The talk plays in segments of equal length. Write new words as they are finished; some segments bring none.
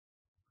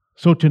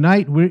So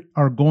tonight we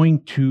are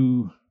going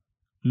to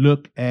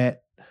look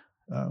at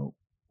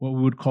what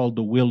we would call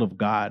the will of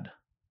God.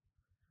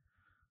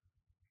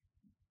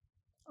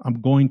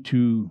 I'm going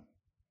to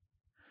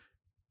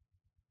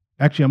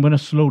I'm going to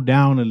slow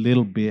down a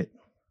little bit.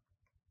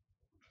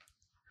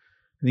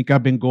 I think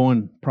I've been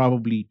going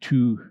probably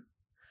too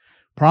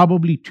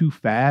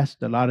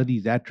fast. A lot of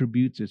these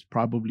attributes is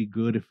probably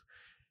good if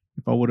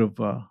I would have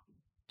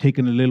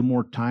taken a little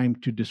more time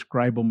to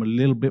describe them a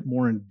little bit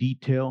more in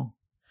detail,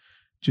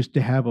 just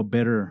to have a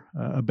better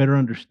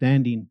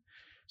understanding.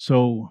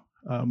 So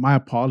my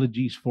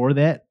apologies for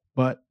that,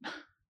 but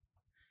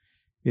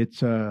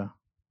it's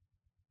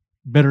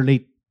better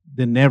late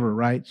than never,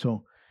 right?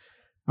 So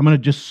I'm going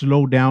to just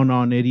slow down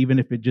on it, even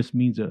if it just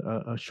means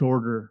a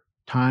shorter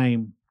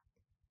time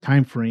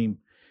frame,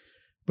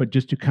 but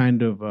just to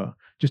kind of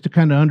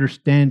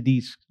understand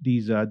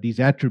these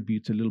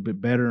attributes a little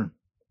bit better.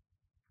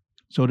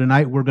 So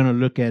tonight we're going to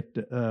look at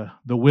the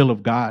will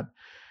of God.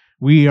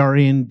 We are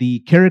in the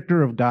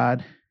character of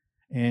God,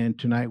 and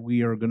tonight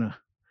we are going to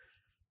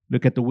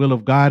look at the will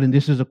of God, and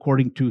this is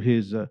according to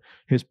his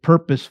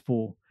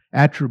purposeful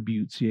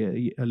attributes.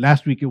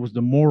 Last week it was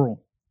the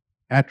moral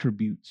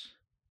attributes,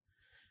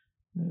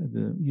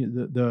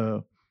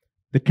 the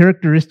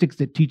characteristics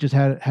that teach us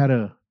how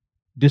to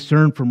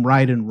discern from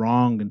right and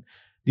wrong, and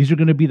these are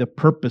going to be the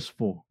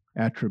purposeful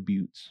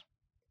attributes,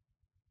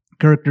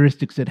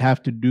 characteristics that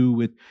have to do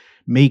with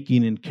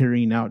making and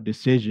carrying out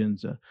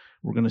decisions.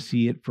 We're going to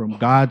see it from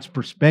God's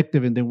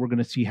perspective, and then we're going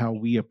to see how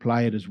we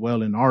apply it as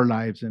well in our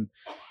lives. And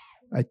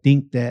I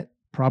think that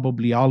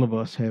probably all of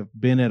us have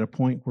been at a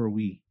point where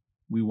we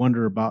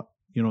wonder about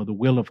the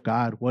will of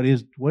God. What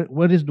is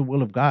the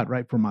will of God,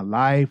 right, for my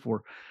life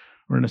or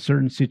in a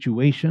certain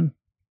situation?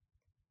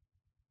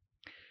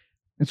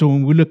 And so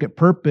when we look at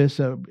purpose,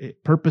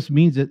 purpose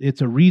means that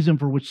it's a reason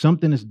for which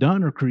something is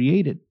done or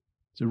created.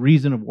 It's a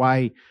reason of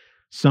why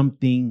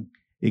something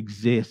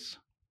exists.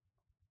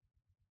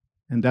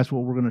 And that's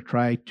what we're going to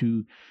try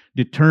to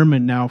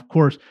determine. Now, of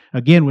course,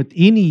 again, with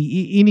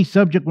any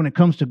subject when it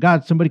comes to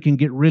God, somebody can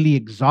get really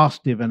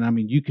exhaustive. And I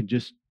mean, you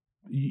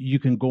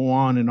can go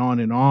on and on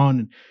and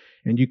on,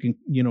 and you can,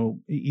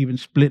 even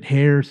split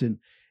hairs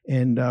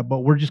but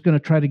we're just going to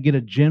try to get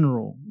a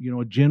general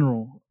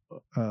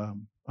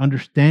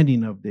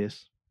understanding of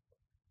this,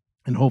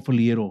 and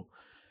hopefully it'll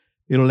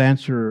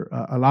answer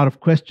a lot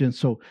of questions.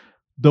 So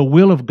the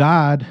will of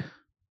God,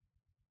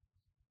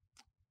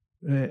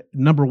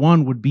 number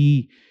one, would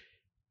be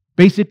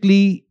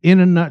basically, in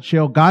a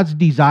nutshell, God's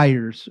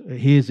desires,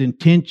 his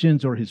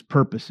intentions, or his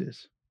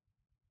purposes.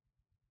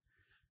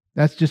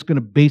 That's just going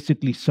to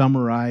basically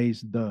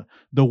summarize the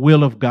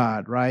will of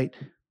God, right?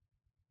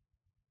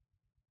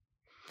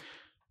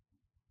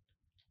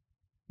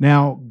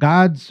 Now,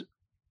 God's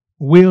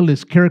will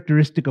is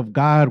characteristic of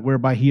God,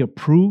 whereby he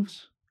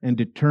approves and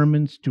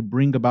determines to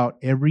bring about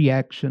every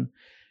action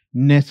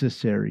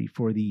necessary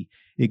for the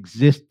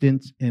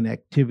existence and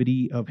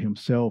activity of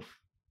himself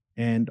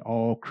and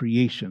all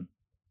creation.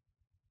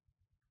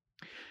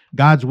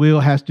 God's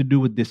will has to do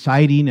with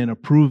deciding and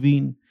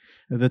approving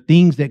the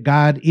things that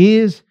God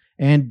is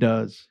and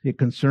does. It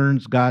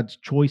concerns God's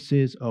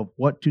choices of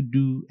what to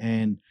do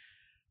and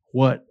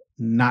what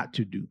not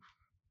to do.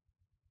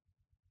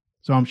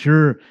 So I'm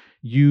sure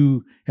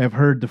you have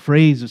heard the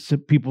phrase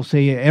of people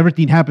say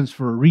everything happens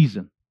for a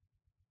reason,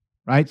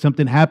 right?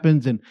 Something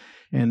happens and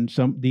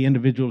the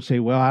individual say,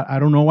 well, I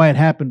don't know why it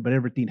happened, but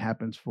everything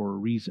happens for a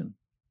reason.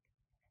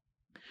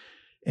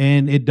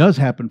 And it does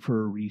happen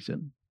for a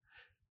reason.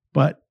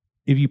 But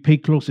if you pay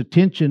close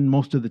attention,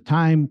 most of the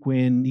time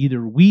when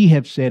either we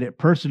have said it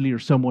personally or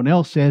someone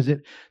else says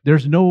it,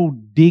 there's no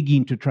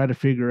digging to try to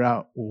figure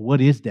out, well,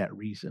 what is that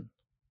reason?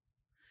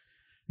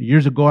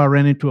 Years ago, I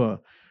ran into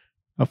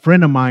a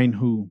friend of mine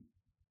who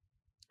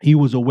he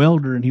was a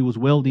welder, and he was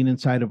welding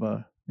inside of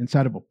a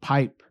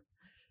pipe,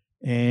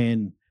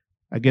 and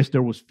I guess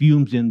there was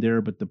fumes in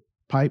there, but the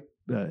pipe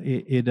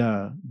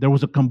there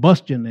was a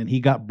combustion, and he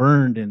got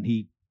burned, and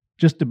he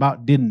just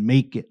about didn't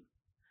make it.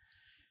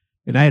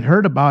 And I had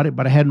heard about it,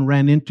 but I hadn't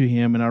ran into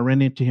him. And I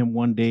ran into him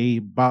one day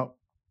about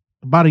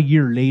a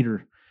year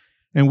later,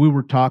 and we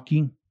were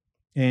talking,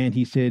 and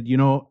he said,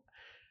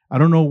 I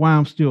don't know why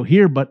I'm still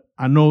here, but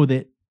I know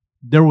that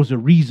there was a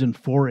reason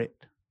for it.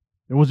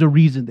 There was a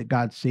reason that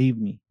God saved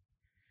me.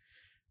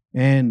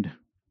 And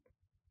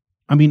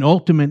I mean,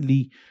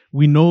 ultimately,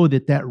 we know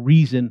that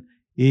reason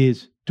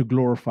is to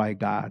glorify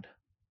God.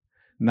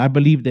 And I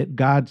believe that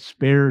God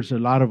spares a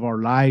lot of our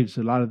lives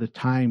a lot of the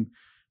time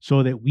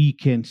so that we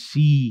can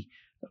see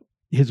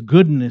his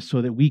goodness,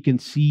 so that we can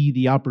see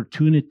the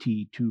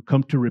opportunity to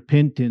come to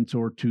repentance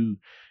or to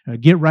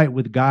get right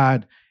with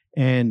God.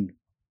 And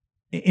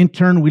in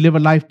turn, we live a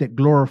life that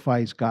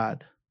glorifies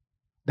God.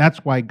 That's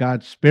why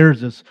God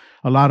spares us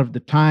a lot of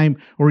the time,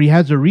 or he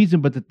has a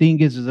reason. But the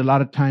thing is a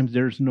lot of times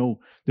there's no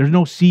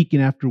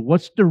seeking after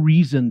what's the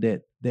reason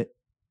that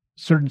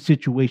certain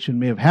situation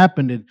may have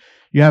happened. And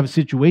you have a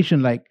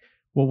situation like,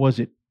 what was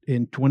it,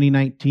 in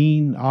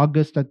 2019,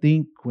 August, I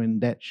think,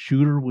 when that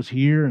shooter was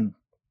here. And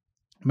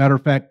matter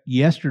of fact,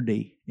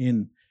 yesterday,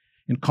 in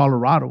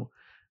Colorado,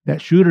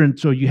 that shooter. And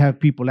so you have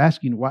people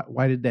asking,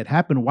 why did that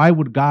happen? Why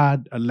would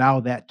God allow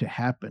that to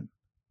happen?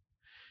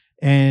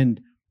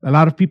 And a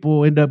lot of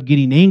people end up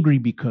getting angry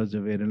because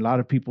of it. And a lot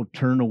of people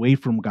turn away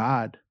from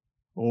God,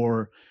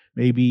 or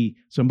maybe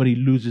somebody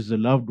loses a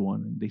loved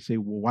one and they say,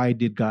 well, why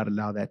did God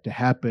allow that to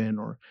happen?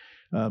 Or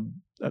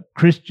a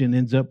Christian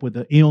ends up with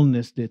an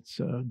illness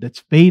that's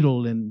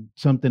fatal, and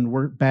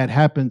something bad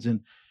happens,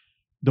 and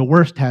the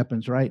worst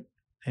happens, right?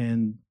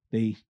 And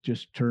they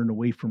just turn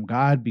away from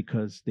God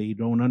because they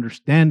don't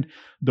understand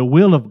the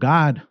will of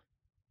God.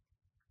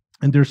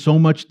 And there's so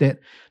much that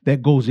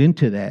goes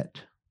into that.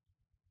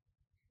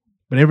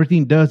 But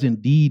everything does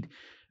indeed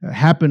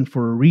happen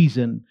for a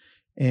reason.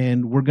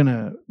 And we're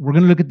gonna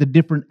look at the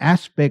different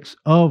aspects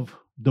of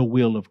the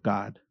will of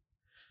God,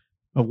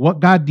 of what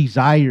God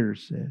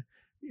desires,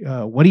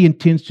 what He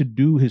intends to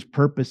do, His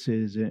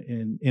purposes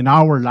in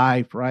our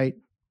life, right?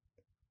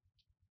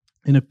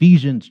 In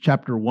Ephesians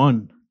chapter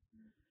 1,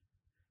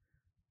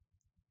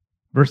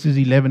 verses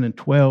 11 and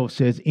 12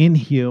 says, in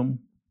Him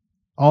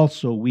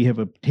also we have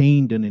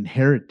obtained an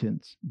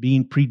inheritance,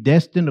 being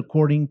predestined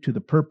according to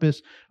the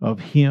purpose of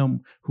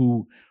Him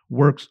who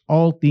works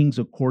all things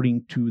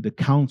according to the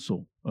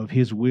counsel of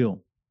His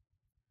will,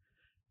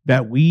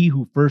 that we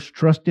who first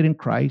trusted in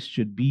Christ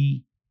should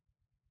be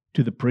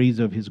to the praise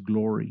of His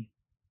glory.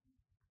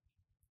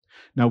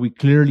 Now we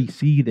clearly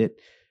see that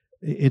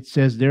it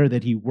says there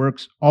that He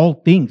works all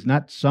things,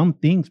 not some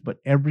things, but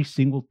every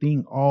single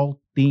thing, all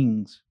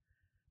things,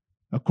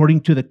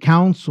 according to the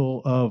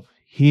counsel of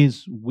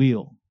His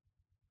will,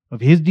 of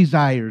His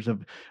desires,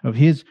 of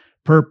His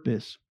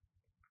purpose.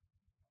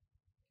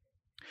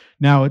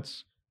 Now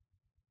it's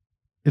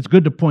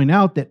good to point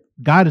out that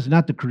God is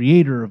not the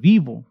creator of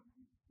evil,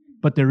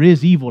 but there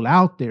is evil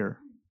out there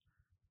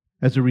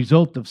as a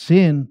result of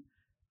sin.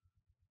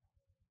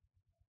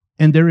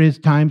 And there is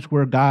times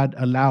where God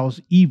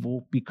allows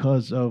evil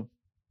because of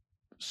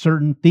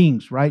certain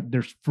things, right?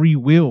 There's free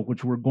will,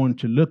 which we're going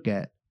to look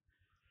at.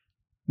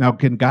 Now,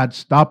 can God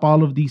stop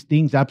all of these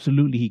things?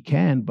 Absolutely, He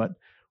can. But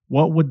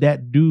what would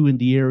that do in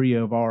the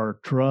area of our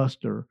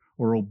trust or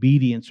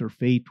obedience or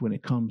faith when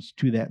it comes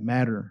to that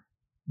matter?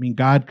 I mean,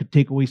 God could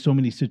take away so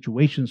many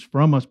situations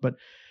from us, but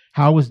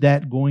how is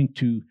that going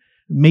to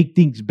make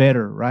things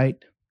better, right?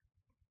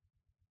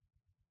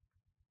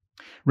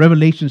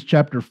 Revelation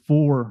chapter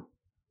 4,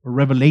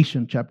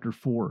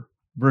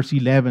 verse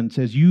 11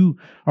 says, you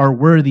are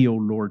worthy, O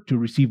Lord, to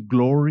receive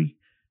glory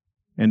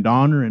and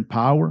honor and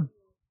power,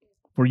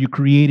 for you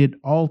created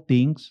all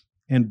things,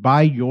 and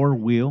by your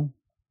will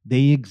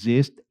they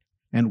exist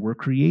and were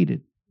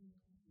created.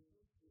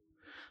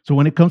 So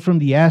when it comes from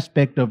the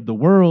aspect of the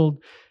world,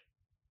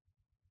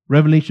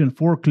 Revelation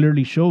 4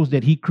 clearly shows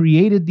that He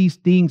created these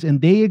things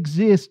and they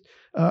exist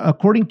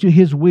according to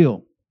His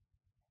will.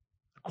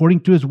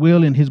 According to His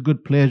will and His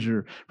good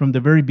pleasure. From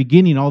the very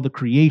beginning, all the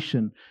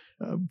creation,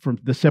 from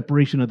the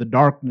separation of the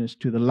darkness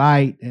to the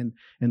light and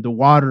the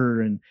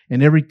water and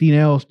everything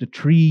else, the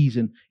trees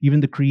and even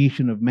the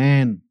creation of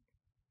man,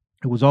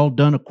 it was all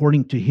done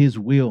according to His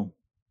will.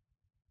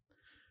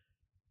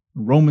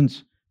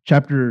 Romans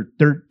chapter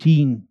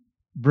 13,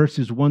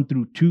 verses 1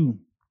 through 2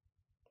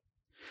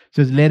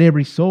 says, let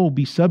every soul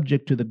be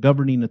subject to the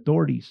governing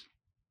authorities.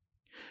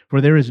 For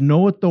there is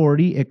no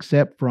authority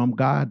except from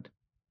God,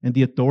 and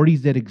the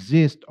authorities that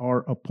exist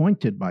are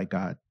appointed by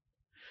God.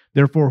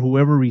 Therefore,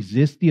 whoever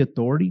resists the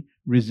authority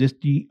resists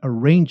the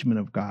arrangement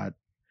of God,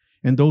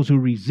 and those who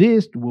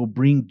resist will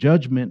bring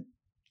judgment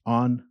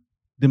on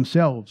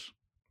themselves.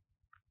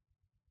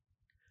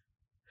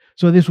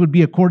 So this would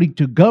be according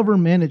to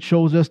government. It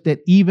shows us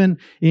that even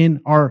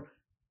in our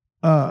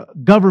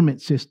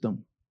government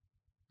system,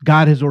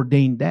 God has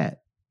ordained that.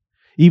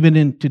 Even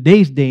in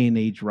today's day and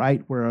age,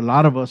 right, where a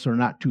lot of us are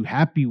not too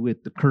happy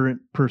with the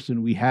current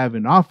person we have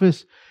in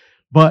office,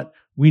 but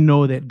we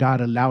know that God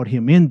allowed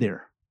him in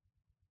there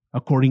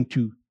according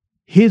to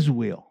His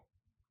will.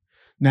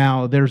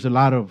 Now, there's a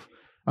lot of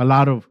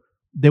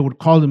they would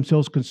call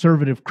themselves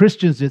conservative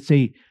Christians that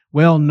say,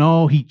 well,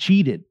 no, he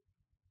cheated.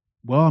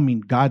 Well, I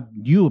mean, God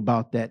knew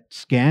about that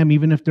scam,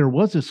 even if there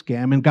was a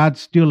scam, and God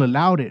still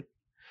allowed it.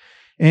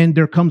 And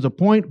there comes a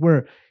point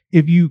where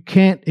if you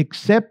can't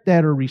accept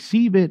that or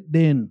receive it,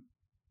 then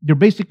you're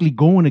basically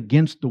going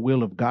against the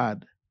will of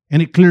God.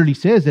 And it clearly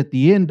says at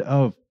the end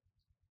of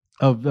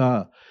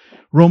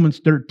Romans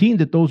 13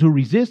 that those who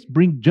resist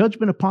bring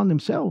judgment upon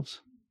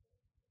themselves.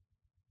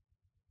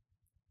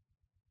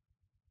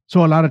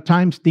 So a lot of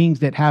times things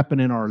that happen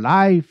in our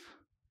life,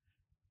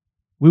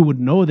 we would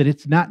know that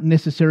it's not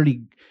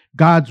necessarily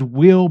God's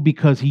will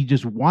because He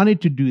just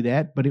wanted to do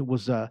that, but it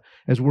was,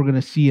 as we're going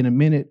to see in a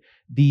minute,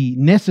 the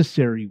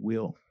necessary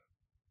will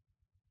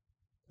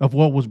of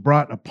what was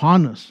brought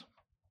upon us.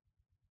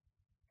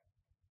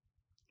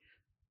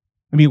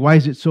 I mean, why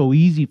is it so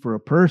easy for a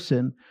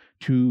person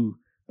to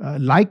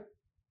like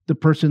the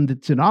person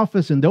that's in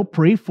office, and they'll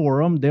pray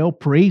for them, they'll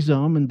praise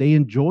them, and they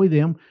enjoy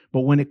them.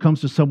 But when it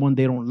comes to someone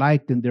they don't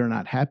like, then they're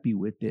not happy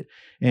with it.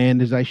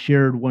 And as I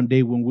shared one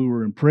day when we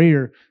were in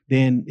prayer,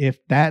 then if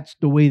that's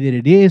the way that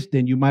it is,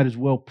 then you might as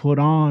well put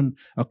on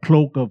a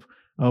cloak of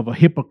a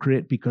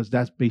hypocrite, because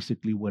that's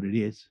basically what it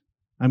is.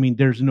 I mean,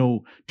 there's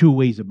no two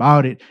ways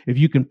about it. If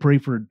you can pray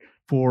for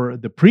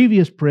the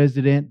previous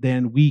president,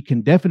 then we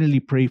can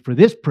definitely pray for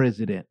this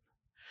president.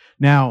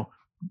 Now,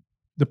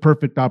 the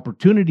perfect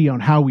opportunity on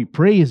how we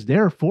pray is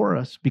there for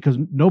us, because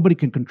nobody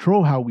can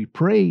control how we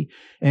pray.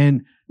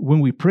 And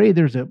when we pray,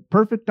 there's a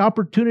perfect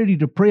opportunity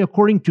to pray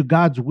according to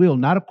God's will,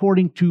 not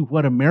according to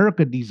what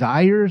America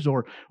desires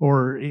or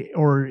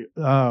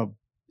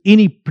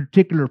any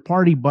particular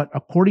party, but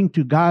according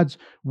to God's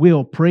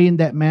will. Pray in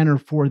that manner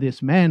for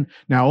this man.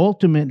 Now,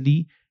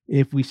 ultimately,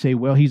 if we say,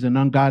 well, he's an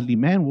ungodly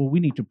man, well, we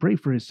need to pray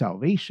for his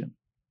salvation.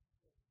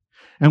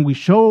 And we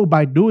show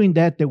by doing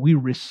that we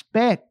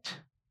respect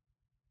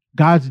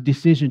God's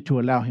decision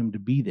to allow him to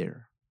be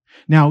there.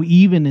 Now,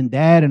 even in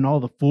that and all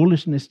the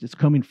foolishness that's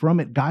coming from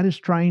it, God is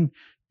trying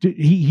to,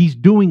 he's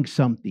doing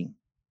something.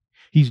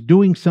 He's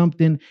doing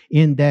something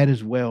in that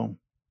as well.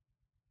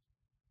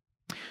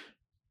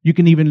 You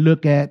can even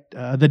look at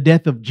the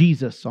death of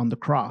Jesus on the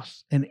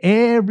cross and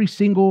every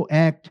single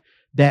act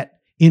that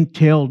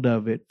entailed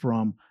of it,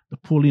 from the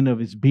pulling of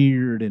his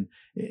beard and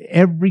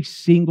every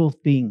single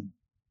thing.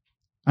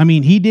 I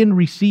mean, he didn't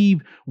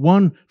receive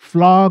one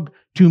flog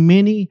too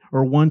many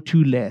or one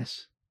too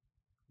less.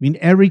 I mean,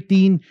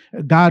 everything,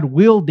 God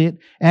willed it.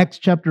 Acts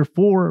chapter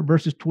 4,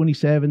 verses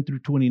 27 through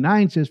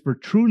 29 says, "For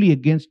truly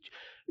against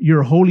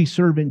your holy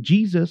servant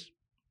Jesus,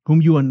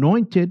 whom you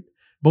anointed,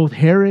 both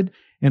Herod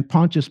and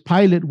Pontius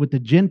Pilate with the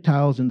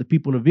Gentiles and the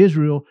people of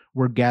Israel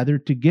were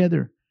gathered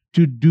together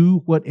to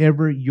do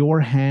whatever your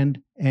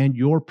hand and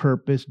your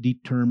purpose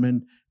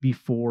determined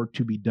before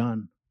to be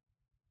done.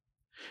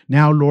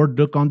 Now, Lord,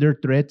 look on their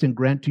threats and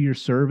grant to your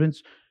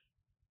servants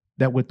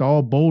that with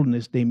all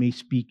boldness they may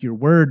speak your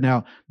word."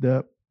 Now,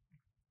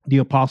 the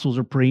apostles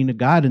are praying to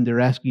God, and they're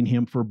asking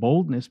him for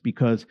boldness,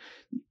 because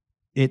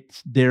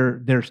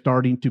they're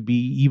starting to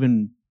be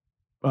even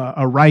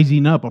a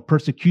rising up, a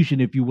persecution,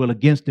 if you will,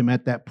 against him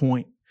at that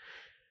point.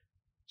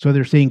 So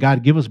they're saying,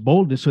 God, give us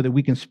boldness so that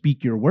we can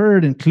speak your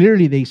word. And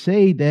clearly they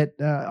say that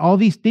all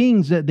these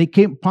things that they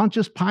came,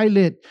 Pontius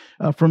Pilate,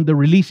 from the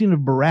releasing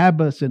of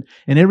Barabbas and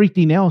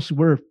everything else,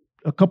 we're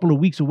a couple of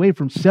weeks away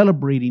from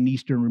celebrating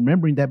Easter and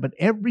remembering that. But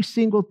every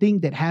single thing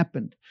that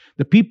happened,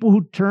 the people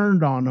who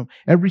turned on him,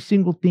 every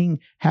single thing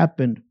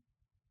happened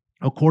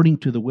according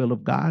to the will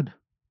of God.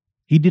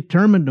 He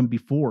determined them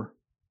before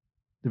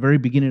the very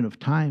beginning of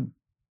time.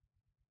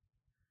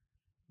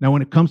 Now,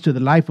 when it comes to the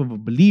life of a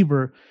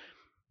believer,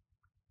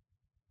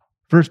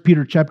 1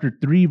 Peter chapter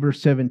 3,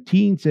 verse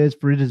 17 says,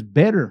 "For it is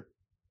better,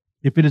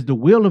 if it is the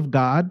will of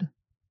God,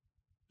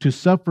 to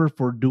suffer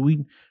for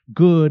doing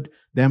good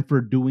than for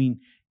doing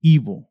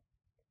evil."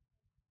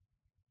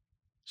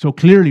 So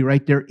clearly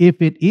right there,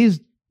 if it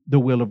is the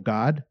will of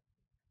God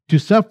to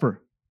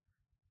suffer.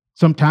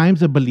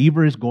 Sometimes a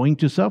believer is going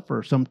to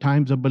suffer.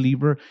 Sometimes a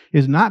believer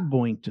is not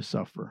going to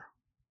suffer.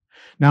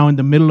 Now, in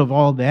the middle of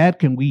all that,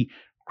 can we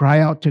cry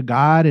out to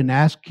God and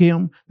ask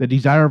him the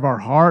desire of our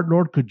heart?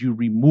 Lord, could you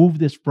remove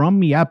this from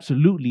me?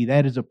 Absolutely.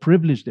 That is a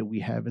privilege that we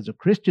have as a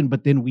Christian.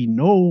 But then we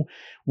know,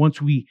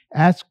 once we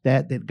ask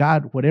that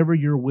God, whatever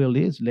your will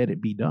is, let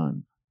it be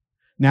done.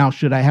 Now,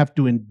 should I have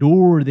to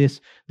endure this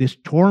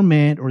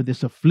torment or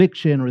this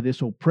affliction or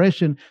this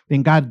oppression,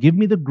 then God, give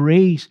me the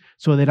grace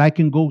so that I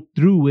can go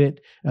through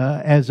it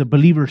as a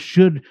believer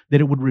should,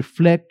 that it would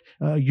reflect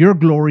your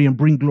glory and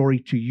bring glory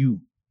to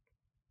you.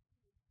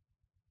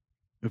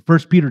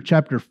 1 Peter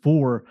chapter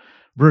 4,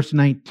 verse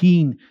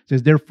 19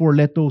 says, "Therefore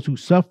let those who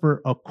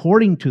suffer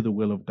according to the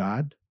will of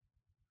God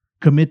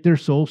commit their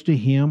souls to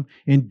him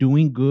in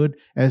doing good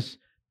as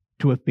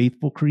to a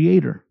faithful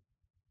Creator."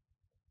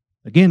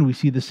 Again, we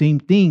see the same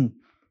thing.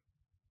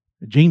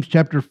 James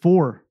chapter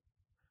 4,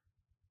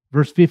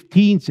 verse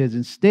 15 says,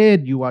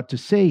 "Instead, you ought to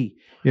say,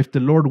 if the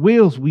Lord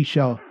wills, we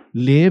shall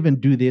live and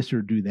do this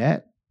or do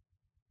that.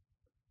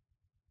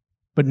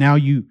 But now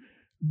you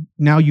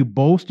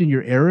boast in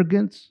your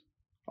arrogance.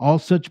 All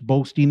such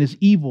boasting is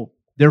evil.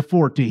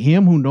 Therefore, to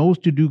him who knows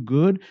to do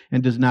good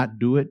and does not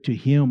do it, to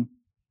him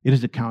it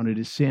is accounted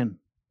as sin."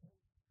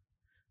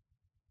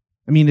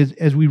 I mean,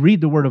 as we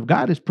read the Word of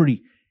God, it's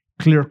pretty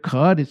clear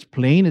cut. It's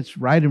plain. It's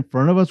right in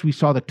front of us. We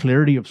saw the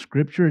clarity of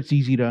Scripture. It's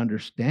easy to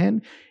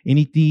understand.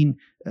 Anything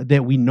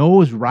that we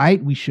know is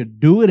right, we should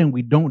do it, and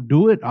we don't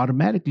do it,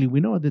 automatically we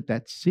know that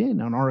that's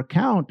sin on our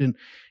account.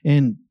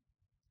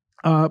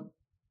 But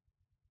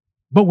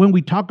when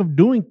we talk of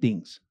doing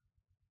things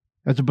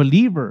as a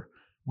believer,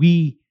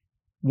 we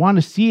want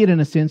to see it in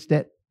a sense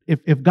that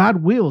if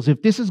God wills,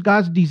 if this is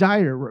God's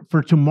desire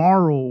for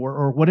tomorrow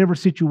or whatever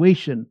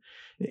situation,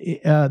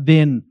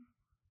 then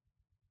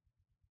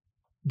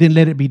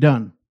let it be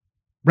done,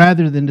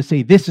 rather than to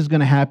say this is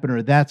going to happen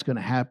or that's going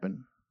to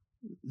happen.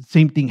 The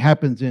same thing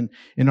happens in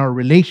our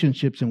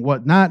relationships and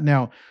whatnot.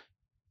 Now,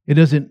 it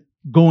doesn't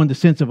go in the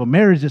sense of a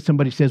marriage that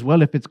somebody says,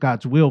 well, if it's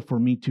God's will for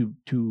me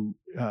to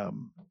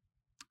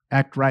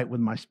act right with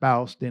my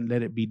spouse, then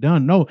let it be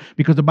done. No,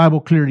 because the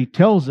Bible clearly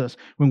tells us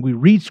when we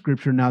read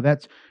Scripture, now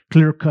that's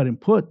clear cut and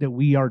put, that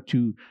we are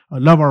to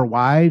love our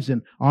wives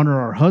and honor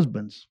our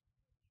husbands.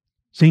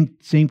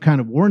 Same kind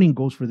of warning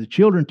goes for the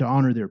children to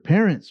honor their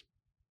parents,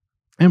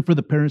 and for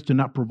the parents to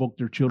not provoke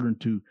their children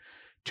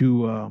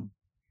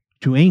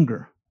to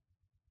anger.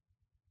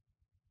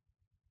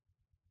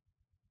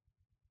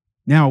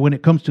 Now, when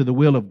it comes to the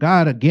will of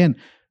God, again,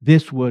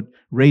 this would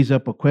raise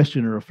up a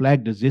question or a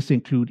flag. Does this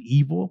include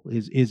evil?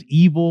 Is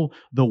evil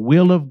the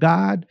will of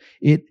God?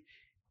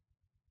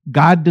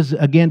 God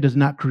does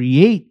not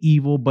create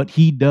evil, but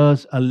He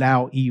does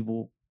allow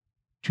evil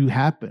to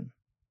happen.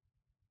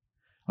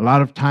 A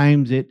lot of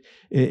times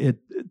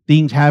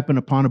things happen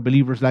upon a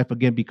believer's life,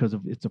 again, because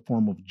it's a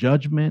form of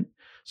judgment.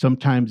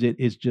 Sometimes it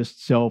is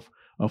just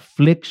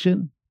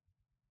self-affliction.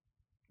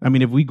 I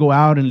mean, if we go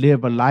out and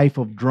live a life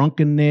of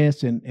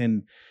drunkenness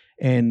and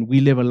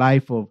we live a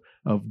life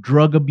of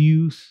drug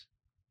abuse,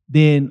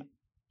 then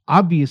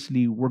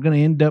obviously we're going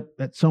to end up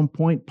at some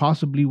point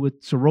possibly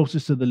with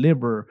cirrhosis of the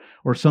liver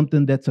or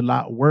something that's a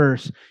lot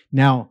worse.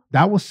 Now,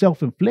 that was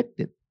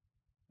self-inflicted,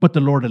 but the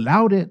Lord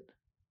allowed it.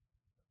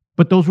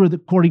 But those were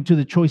according to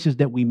the choices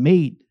that we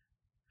made.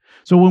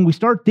 So when we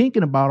start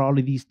thinking about all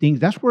of these things,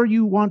 that's where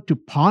you want to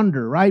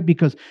ponder, right?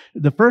 Because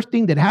the first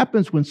thing that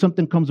happens when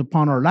something comes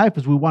upon our life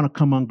is we want to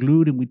come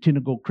unglued and we tend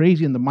to go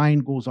crazy and the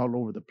mind goes all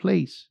over the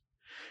place.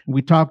 And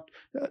we talked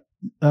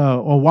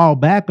a while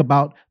back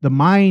about the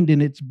mind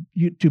and it's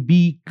to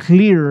be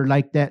clear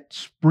like that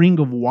spring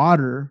of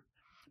water,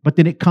 but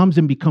then it comes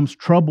and becomes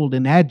troubled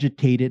and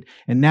agitated.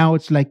 And now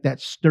it's like that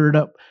stirred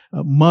up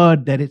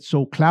mud that it's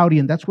so cloudy.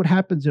 And that's what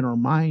happens in our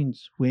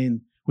minds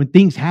when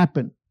things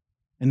happen.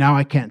 And now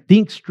I can't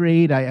think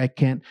straight. I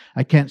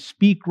can't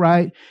speak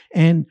right.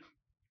 And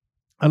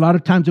a lot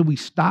of times that we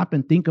stop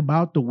and think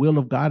about the will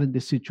of God in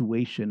this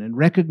situation and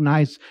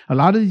recognize a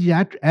lot of these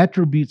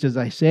attributes, as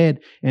I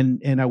said,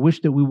 and I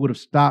wish that we would have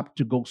stopped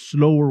to go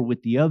slower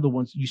with the other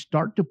ones. You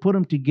start to put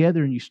them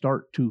together and you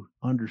start to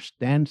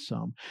understand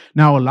some.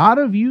 Now, a lot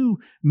of you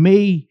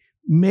may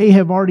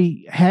have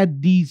already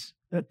had these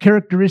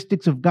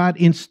characteristics of God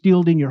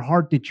instilled in your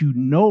heart that you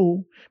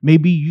know.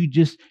 Maybe you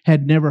just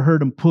had never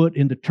heard them put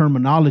in the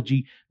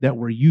terminology that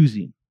we're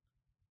using.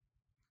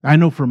 I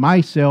know for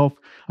myself,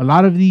 a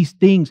lot of these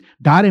things,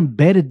 God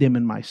embedded them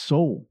in my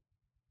soul.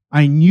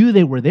 I knew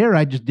they were there.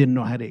 I just didn't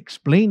know how to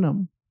explain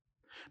them.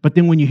 But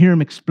then when you hear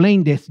them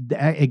explained,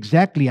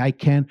 exactly, I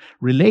can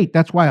relate.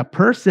 That's why a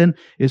person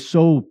is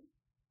so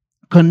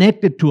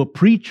connected to a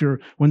preacher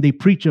when they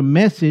preach a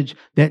message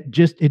that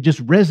it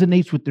just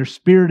resonates with their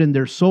spirit and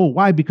their soul.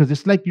 Why? Because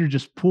it's like you're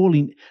just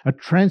pulling a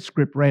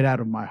transcript right out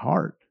of my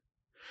heart.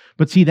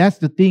 But see, that's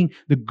the thing.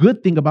 The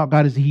good thing about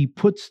God is He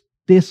puts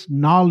this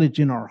knowledge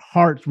in our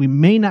hearts. We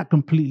may not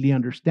completely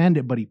understand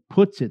it, but He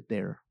puts it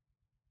there.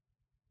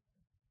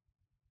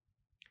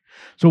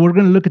 So we're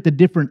going to look at the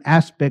different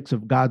aspects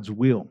of God's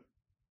will.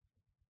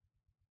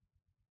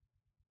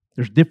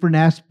 There's different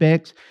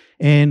aspects,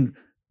 and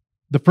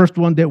the first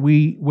one that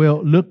we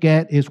will look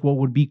at is what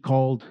would be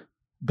called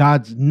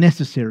God's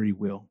necessary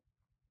will.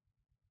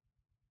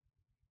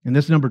 And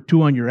that's number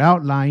 2 on your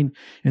outline,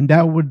 and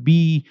that would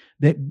be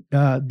that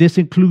this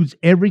includes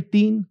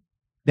everything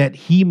that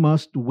He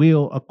must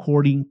will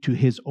according to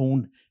His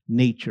own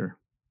nature.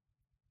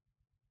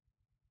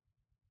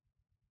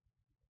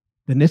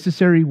 The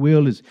necessary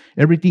will is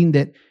everything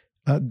that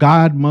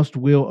God must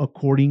will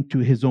according to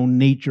His own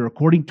nature,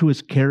 according to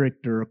His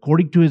character,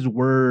 according to His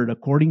word,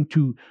 according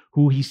to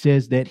who He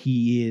says that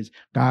He is.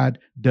 God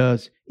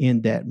does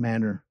in that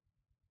manner.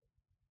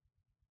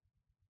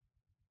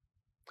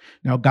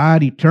 Now,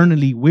 God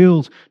eternally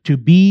wills to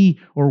be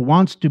or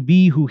wants to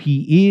be who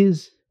He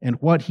is and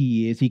what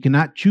He is. He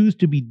cannot choose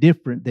to be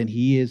different than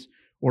He is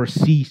or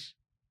cease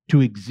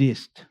to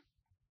exist.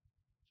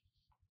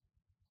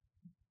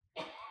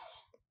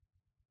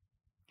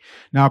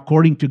 Now,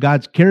 according to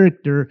God's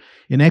character,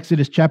 in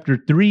Exodus chapter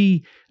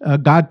 3,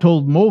 God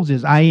told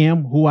Moses, I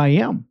am who I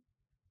am.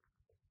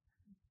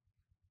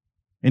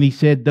 And He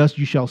said, thus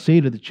you shall say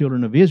to the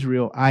children of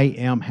Israel, I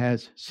am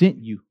has sent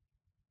you.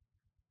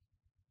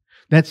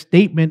 That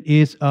statement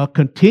is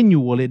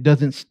continual. It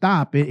doesn't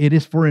stop. It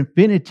is for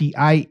infinity.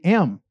 I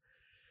am.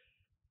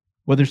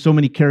 Well, there's so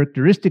many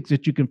characteristics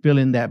that you can fill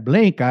in that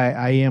blank.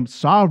 I am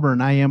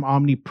sovereign. I am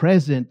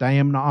omnipresent. I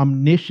am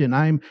omniscient.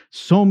 I am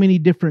so many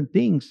different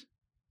things.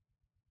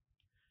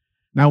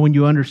 Now, when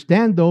you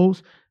understand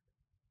those,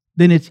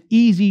 then it's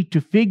easy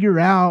to figure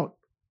out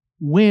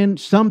when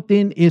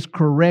something is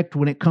correct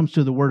when it comes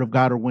to the Word of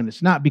God or when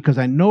it's not, because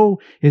I know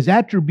His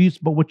attributes,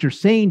 but what you're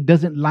saying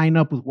doesn't line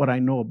up with what I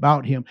know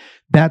about Him.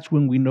 That's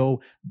when we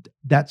know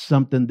that's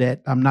something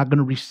that I'm not going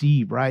to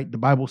receive, right? The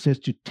Bible says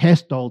to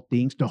test all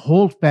things, to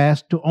hold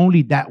fast to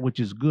only that which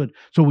is good.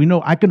 So we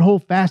know I can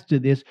hold fast to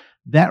this.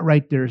 That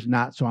right there is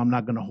not, so I'm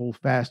not going to hold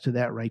fast to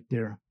that right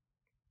there.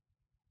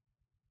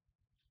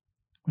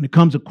 When it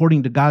comes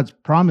according to God's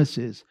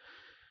promises,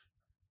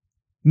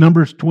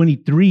 Numbers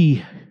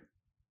 23,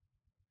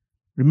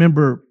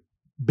 remember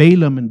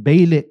Balaam and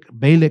Balak.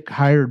 Balak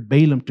hired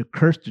Balaam to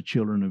curse the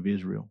children of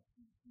Israel.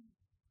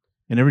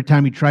 And every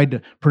time he tried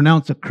to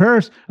pronounce a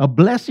curse, a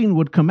blessing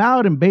would come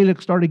out, and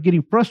Balak started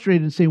getting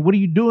frustrated and saying, "What are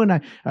you doing?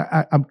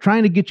 I'm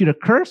trying to get you to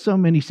curse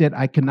them." And he said,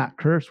 "I cannot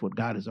curse what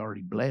God has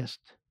already blessed."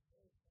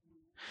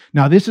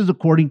 Now, this is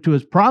according to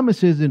his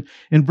promises. And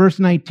in verse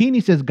 19,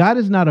 he says, "God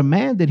is not a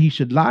man that he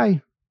should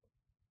lie,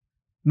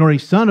 nor a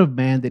son of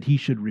man that he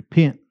should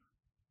repent.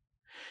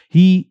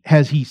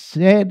 Has he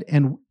said,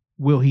 and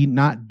will he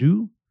not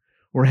do?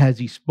 Or has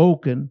he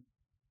spoken,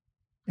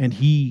 and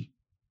he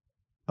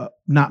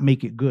not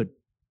make it good?"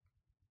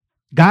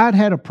 God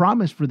had a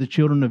promise for the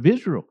children of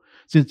Israel.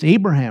 Since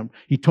Abraham,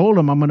 he told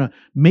them, "I'm going to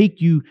make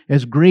you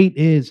as great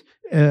as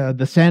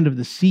the sand of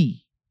the sea.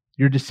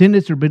 Your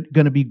descendants are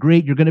going to be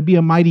great. You're going to be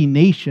a mighty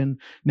nation."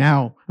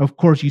 Now, of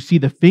course, you see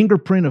the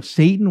fingerprint of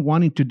Satan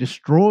wanting to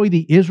destroy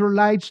the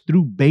Israelites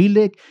through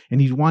Balak, and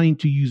he's wanting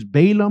to use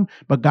Balaam,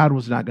 but God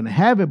was not going to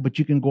have it. But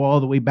you can go all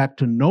the way back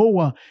to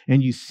Noah,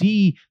 and you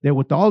see that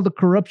with all the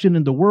corruption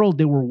in the world,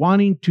 they were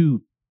wanting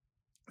to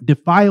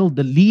defiled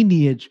the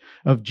lineage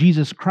of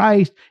Jesus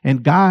Christ,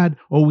 and God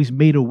always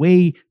made a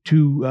way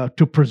to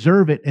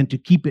preserve it and to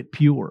keep it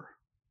pure.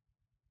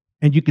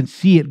 And you can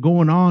see it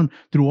going on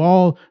through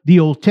all the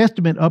Old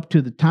Testament up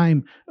to the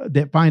time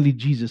that finally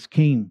Jesus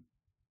came.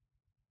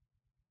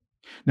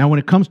 Now, when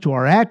it comes to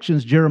our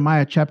actions,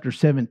 Jeremiah chapter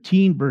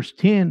 17, verse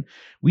 10,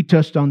 we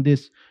touched on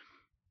this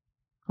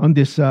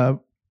a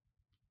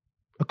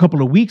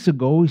couple of weeks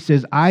ago. He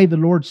says, "I, the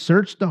Lord,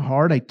 search the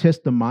heart, I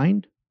test the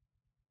mind,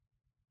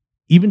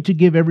 even to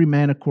give every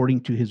man according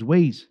to his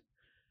ways,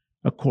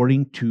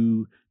 according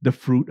to the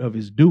fruit of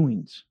his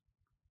doings."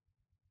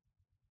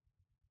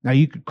 Now,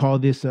 you could call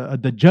this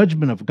the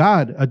judgment of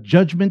God, a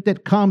judgment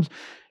that comes,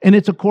 and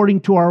it's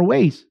according to our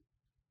ways.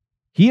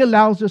 He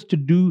allows us to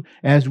do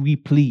as we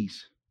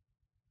please.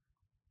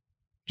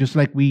 Just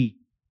like we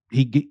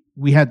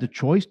had the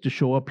choice to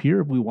show up here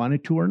if we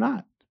wanted to or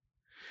not.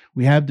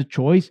 We have the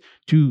choice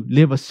to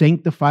live a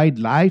sanctified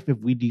life if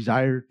we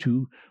desire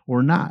to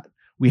or not.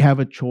 We have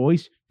a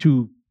choice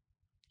to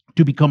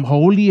become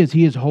holy as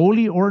he is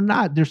holy or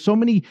not. There's so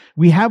many,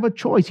 we have a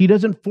choice. He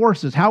doesn't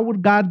force us. How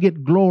would God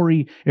get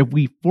glory if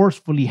we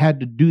forcefully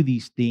had to do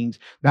these things?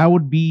 That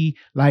would be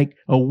like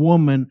a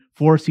woman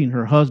forcing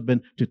her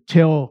husband to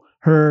tell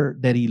her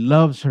that he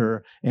loves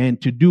her and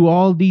to do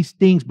all these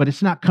things, but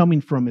it's not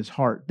coming from his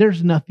heart.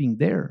 There's nothing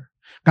there.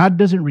 God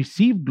doesn't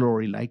receive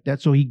glory like that.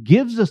 So he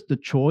gives us the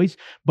choice,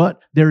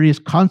 but there is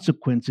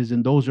consequences,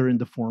 and those are in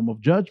the form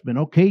of judgment.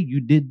 Okay, you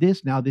did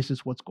this. Now this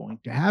is what's going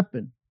to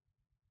happen.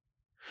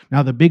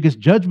 Now, the biggest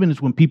judgment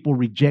is when people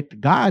reject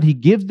God. He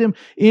gives them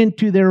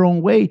into their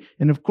own way.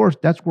 And of course,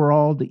 that's where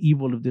all the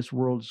evil of this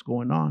world is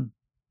going on.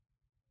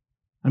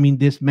 I mean,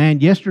 this man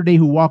yesterday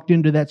who walked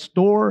into that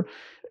store,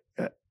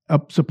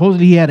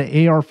 supposedly he had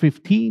an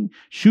AR-15,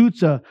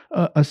 shoots a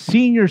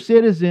senior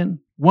citizen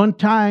one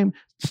time,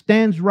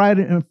 stands right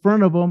in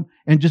front of him,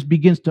 and just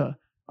begins to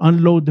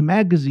unload the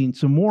magazine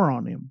some more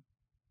on him.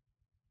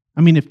 I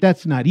mean, if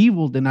that's not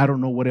evil, then I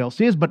don't know what else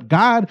is. But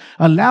God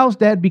allows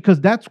that because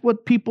that's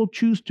what people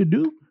choose to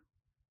do.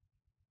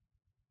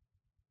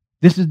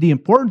 This is the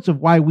importance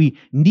of why we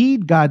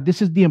need God. This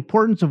is the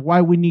importance of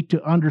why we need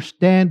to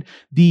understand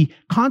the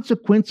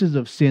consequences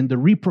of sin, the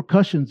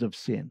repercussions of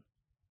sin.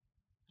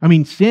 I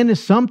mean, sin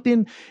is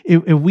something,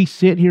 if we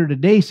sit here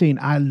today saying,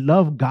 "I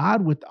love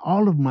God with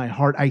all of my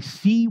heart. I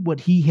see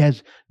what he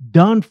has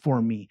done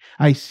for me.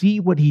 I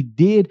see what he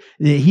did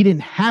that he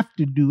didn't have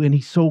to do. And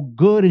he's so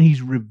good and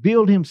he's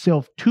revealed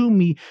himself to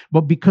me.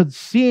 But because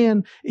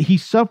sin, he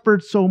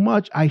suffered so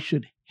much, I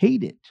should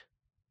hate it."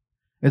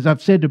 As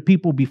I've said to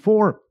people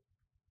before,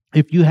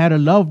 if you had a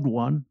loved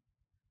one,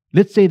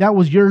 let's say that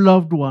was your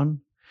loved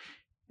one,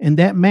 and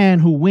that man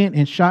who went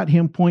and shot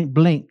him point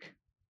blank,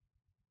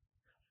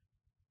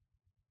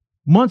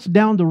 months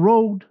down the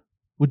road,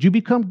 would you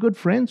become good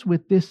friends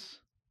with this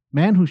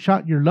man who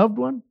shot your loved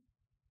one?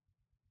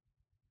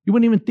 You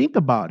wouldn't even think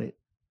about it.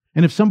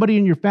 And if somebody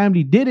in your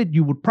family did it,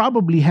 you would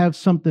probably have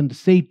something to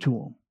say to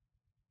them.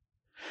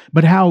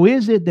 But how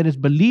is it that as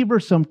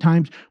believers,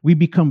 sometimes we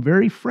become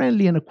very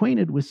friendly and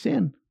acquainted with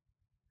sin?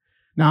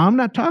 Now, I'm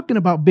not talking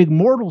about big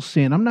mortal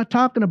sin. I'm not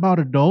talking about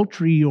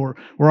adultery or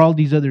all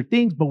these other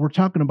things, but we're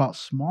talking about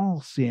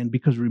small sin.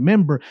 Because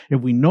remember, if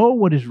we know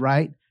what is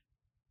right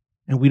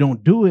and we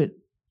don't do it,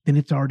 then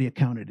it's already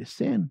accounted as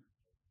sin.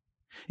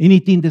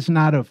 Anything that's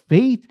not of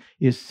faith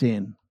is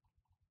sin.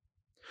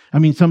 I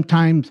mean,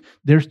 sometimes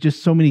there's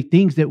just so many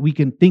things that we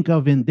can think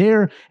of in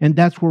there, and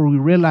that's where we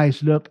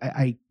realize, look,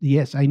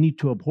 yes, I need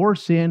to abhor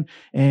sin,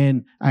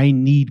 and I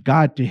need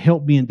God to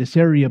help me in this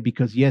area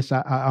because, yes,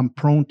 I'm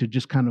prone to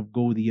just kind of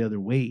go the other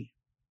way.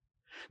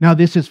 Now,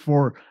 this is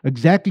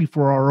exactly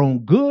for our own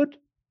good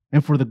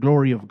and for the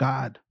glory of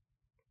God.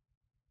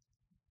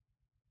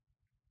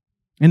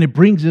 And it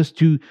brings us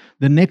to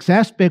the next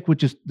aspect,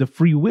 which is the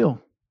free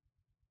will.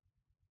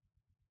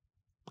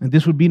 And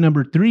this would be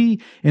number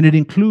 3, and it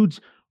includes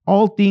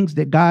all things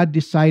that God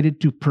decided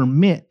to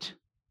permit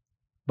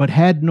but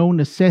had no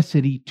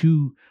necessity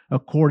to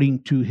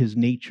according to his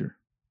nature.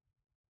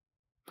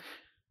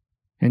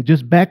 And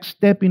just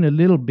backstepping a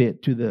little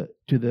bit to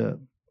the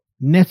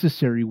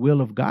necessary will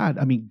of God.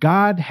 I mean,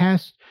 God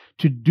has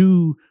to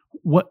do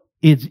what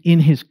is in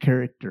his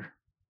character.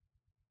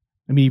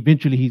 I mean,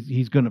 eventually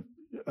he's going to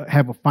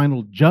have a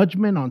final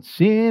judgment on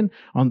sin,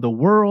 on the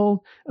world.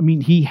 I mean,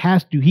 he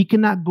has to. He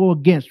cannot go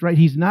against, right?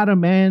 He's not a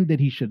man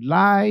that he should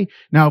lie.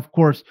 Now, of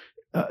course,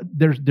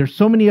 there's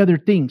so many other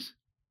things.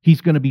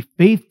 He's going to be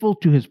faithful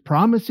to his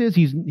promises.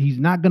 He's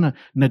not going to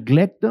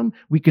neglect them.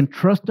 We can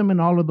trust him in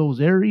all of those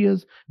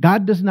areas.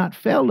 God does not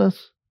fail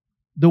us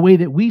the way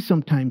that we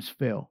sometimes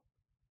fail.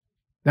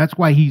 That's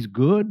why he's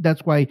good.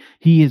 That's why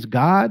he is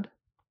God.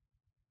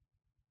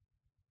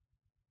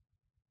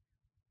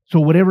 So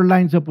whatever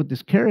lines up with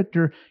this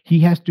character, he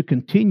has to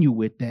continue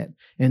with that.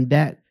 And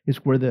that is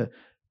where the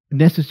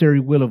necessary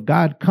will of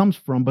God comes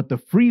from. But the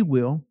free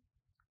will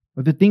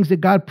are the things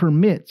that God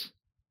permits.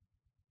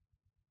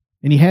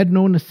 And he had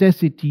no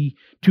necessity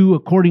to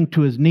according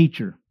to his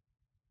nature.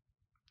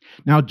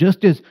 Now,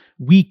 just as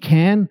we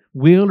can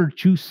will or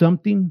choose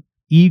something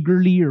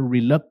eagerly or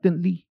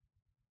reluctantly,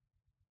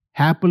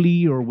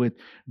 happily or with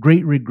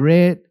great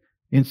regret,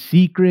 in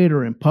secret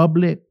or in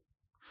public,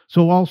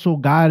 so also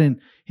God in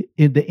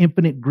the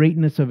infinite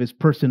greatness of his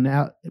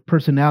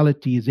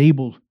personality is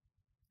able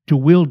to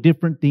will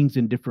different things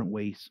in different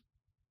ways.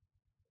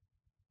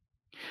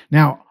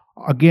 Now,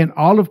 again,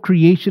 all of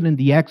creation and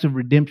the acts of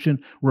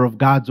redemption were of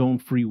God's own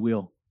free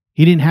will.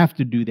 He didn't have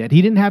to do that.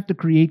 He didn't have to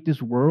create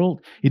this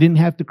world. He didn't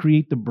have to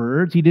create the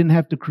birds. He didn't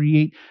have to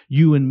create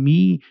you and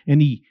me.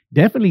 And he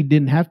definitely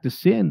didn't have to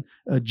send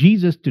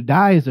Jesus to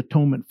die as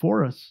atonement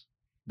for us.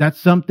 That's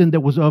something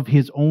that was of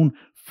his own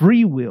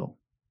free will.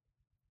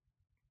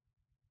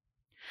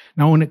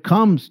 Now, when it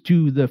comes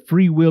to the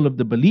free will of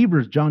the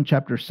believers, John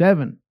chapter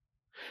 7,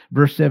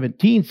 verse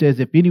 17 says,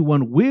 if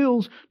anyone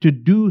wills to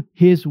do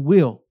his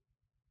will,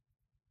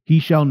 he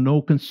shall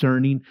know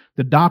concerning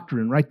the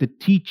doctrine, right? The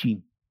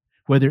teaching,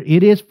 whether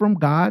it is from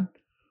God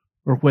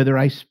or whether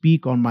I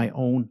speak on my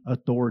own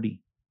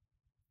authority.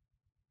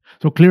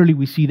 So clearly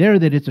we see there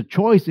that it's a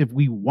choice if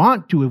we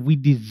want to, if we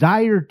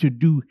desire to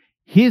do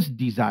his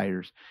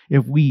desires,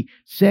 if we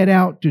set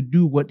out to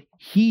do what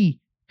he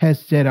has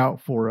set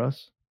out for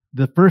us.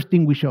 The first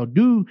thing we shall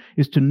do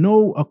is to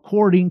know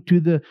according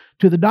to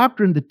the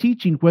doctrine, the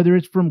teaching, whether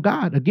it's from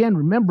God. Again,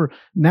 remember,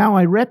 now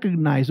I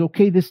recognize,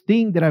 okay, this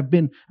thing that I've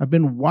been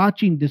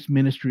watching this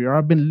ministry, or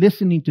I've been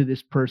listening to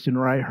this person,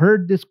 or I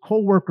heard this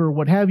coworker, or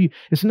what have you.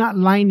 It's not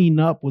lining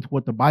up with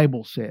what the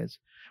Bible says.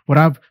 What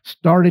I've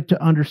started to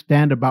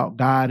understand about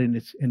God and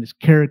its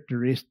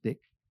characteristic.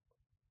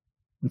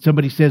 And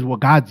somebody says, well,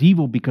 God's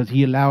evil because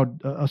he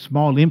allowed a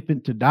small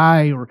infant to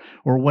die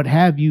or what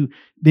have you,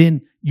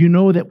 then you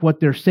know that what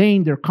they're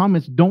saying, their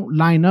comments don't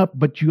line up,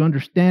 but you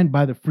understand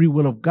by the free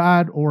will of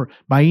God or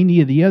by any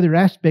of the other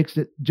aspects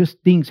that just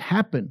things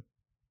happen.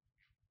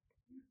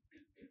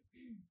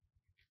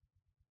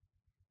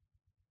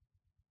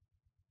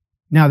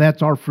 Now,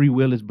 that's our free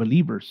will as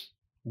believers.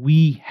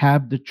 We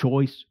have the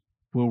choice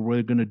whether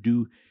we're going to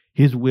do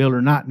his will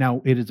or not.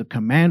 Now, it is a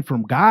command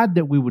from God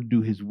that we would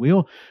do his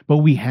will, but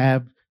we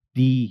have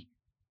the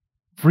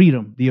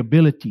freedom, the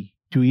ability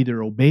to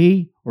either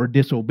obey or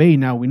disobey.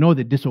 Now, we know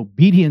that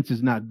disobedience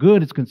is not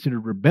good. It's considered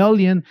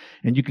rebellion,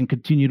 and you can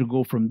continue to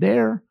go from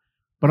there.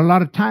 But a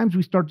lot of times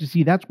we start to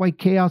see that's why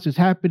chaos is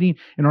happening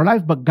in our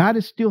life. But God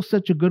is still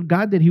such a good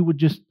God that he would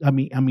just, let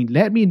me.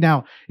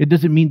 Now, it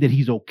doesn't mean that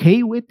he's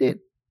okay with it.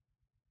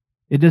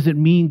 It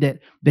doesn't mean that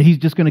he's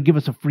just going to give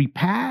us a free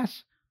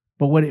pass.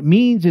 But what it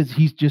means is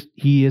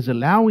he is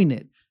allowing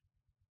it.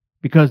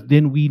 Because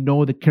then we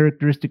know the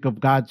characteristic of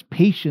God's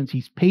patience.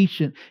 He's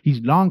patient.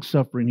 He's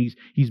long-suffering.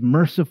 He's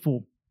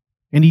merciful.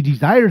 And he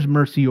desires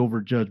mercy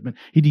over judgment.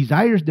 He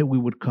desires that we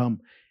would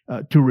come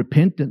to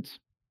repentance.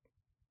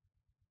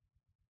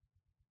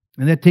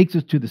 And that takes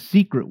us to the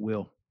secret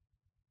will.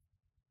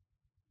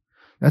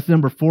 That's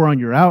number 4 on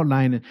your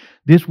outline. And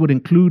this would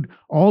include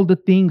all the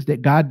things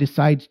that God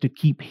decides to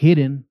keep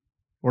hidden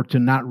or to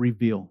not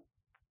reveal.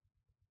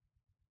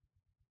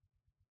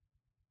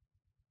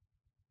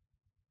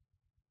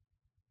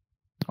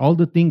 All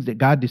the things that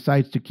God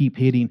decides to keep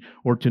hidden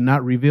or to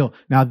not reveal.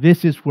 Now,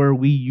 this is where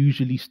we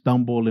usually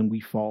stumble and we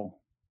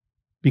fall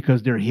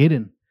because they're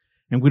hidden.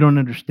 And we don't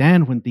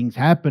understand when things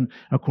happen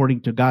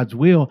according to God's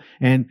will.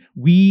 And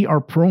we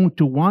are prone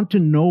to want to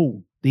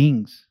know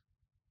things.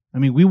 I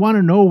mean, we want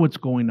to know what's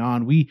going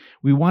on. We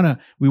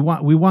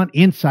want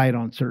insight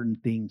on certain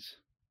things.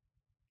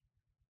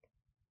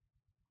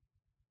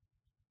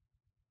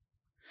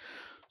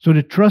 So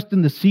to trust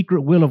in the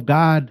secret will of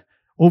God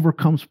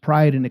overcomes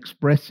pride and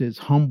expresses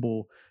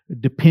humble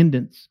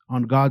dependence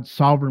on God's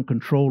sovereign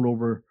control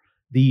over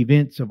the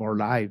events of our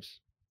lives.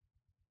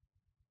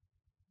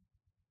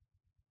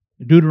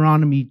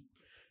 Deuteronomy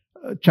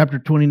chapter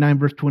 29,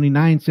 verse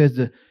 29 says,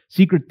 the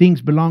secret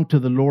things belong to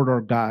the Lord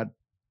our God,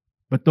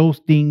 but those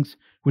things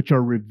which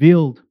are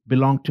revealed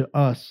belong to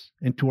us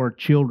and to our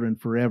children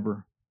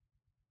forever,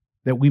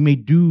 that we may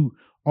do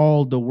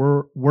all the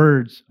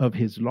words of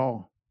his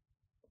law.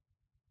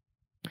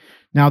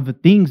 Now, the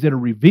things that are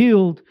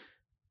revealed,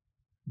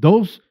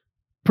 those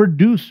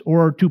produce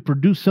or are to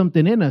produce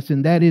something in us,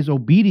 and that is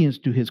obedience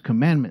to his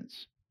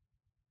commandments.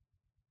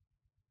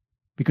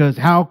 Because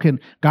how can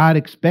God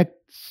expect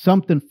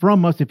something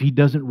from us if he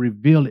doesn't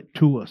reveal it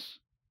to us?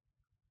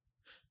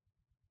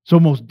 So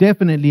most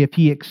definitely, if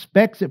he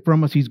expects it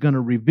from us, he's going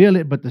to reveal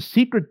it. But the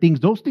secret things,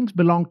 those things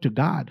belong to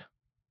God.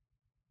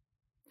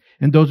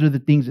 And those are the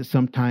things that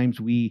sometimes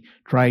we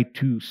try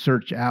to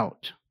search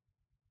out.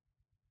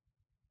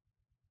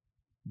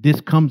 This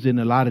comes in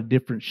a lot of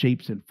different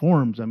shapes and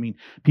forms. I mean,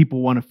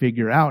 people want to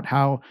figure out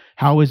how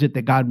is it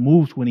that God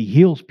moves when he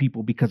heals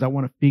people, because I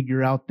want to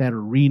figure out that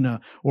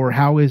arena. Or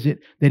how is it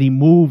that he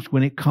moves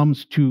when it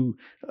comes to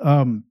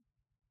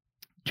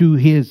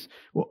his,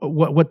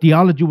 what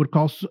theology would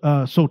call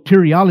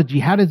soteriology.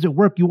 How does it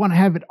work? You want to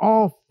have it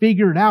all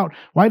figured out.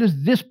 Why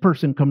does this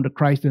person come to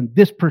Christ and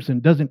this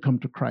person doesn't come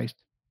to Christ?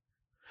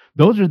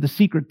 Those are the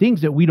secret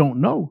things that we don't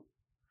know.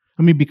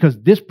 I mean, because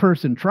this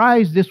person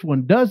tries, this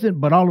one doesn't,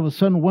 but all of a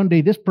sudden one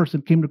day this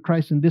person came to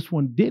Christ and this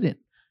one didn't.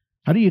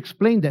 How do you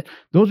explain that?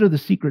 Those are the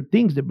secret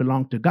things that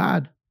belong to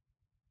God.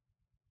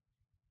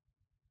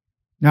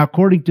 Now,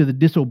 according to the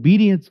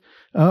disobedience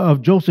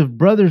of Joseph's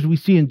brothers, we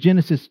see in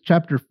Genesis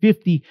chapter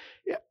 50,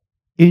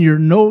 in your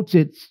notes,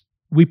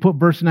 we put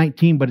verse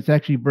 19, but it's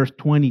actually verse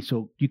 20,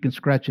 so you can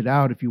scratch it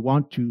out if you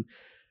want to.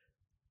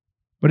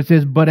 But it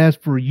says, "But as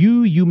for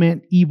you, you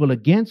meant evil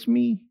against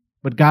me,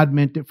 but God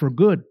meant it for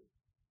good,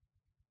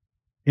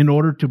 in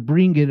order to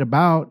bring it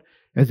about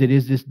as it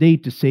is this day,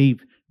 to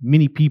save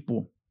many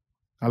people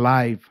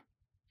alive."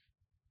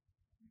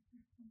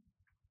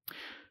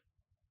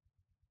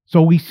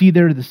 So we see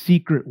there the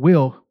secret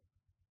will.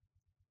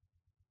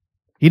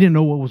 He didn't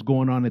know what was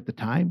going on at the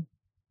time.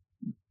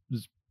 He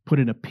was put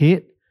in a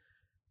pit,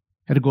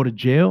 had to go to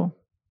jail,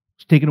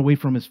 was taken away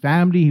from his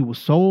family, he was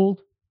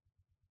sold.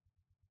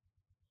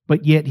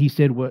 But yet he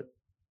said, what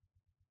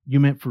you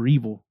meant for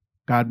evil,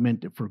 God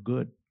meant it for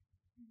good.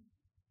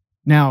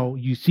 Now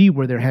you see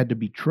where there had to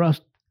be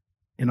trust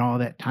in all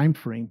that time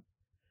frame.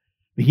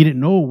 But he didn't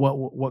know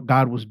what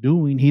God was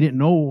doing. He didn't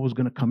know what was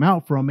going to come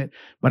out from it.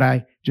 But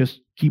I just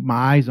keep my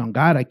eyes on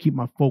God. I keep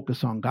my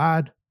focus on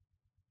God.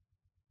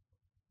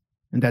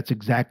 And that's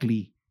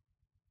exactly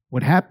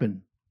what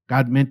happened.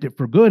 God meant it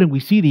for good. And we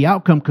see the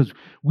outcome because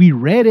we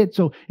read it.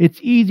 So it's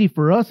easy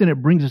for us, and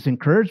it brings us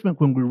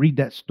encouragement when we read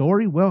that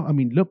story. Well, I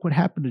mean, look what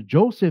happened to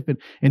Joseph,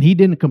 and he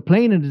didn't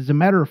complain. And as a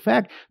matter of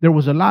fact, there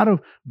was a lot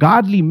of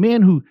godly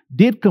men who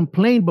did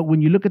complain. But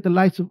when you look at the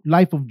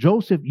life of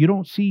Joseph, you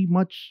don't see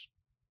much,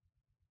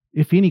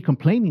 if any,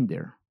 complaining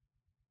there.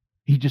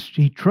 He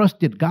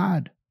trusted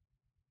God.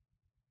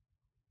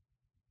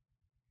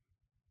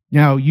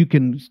 Now you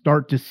can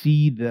start to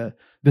see the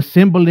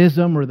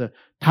symbolism or the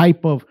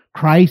type of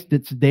Christ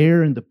that's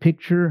there in the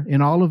picture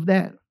in all of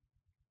that.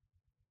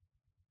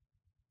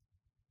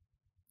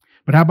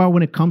 But how about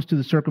when it comes to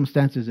the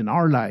circumstances in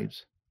our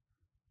lives?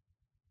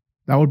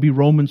 That would be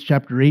Romans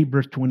chapter 8,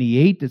 verse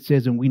 28, that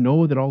says, "And we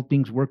know that all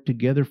things work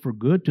together for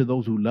good to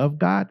those who love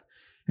God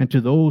and to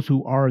those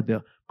who are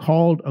the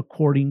called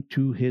according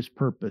to his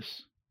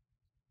purpose."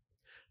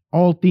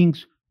 All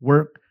things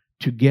work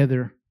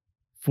together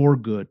for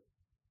good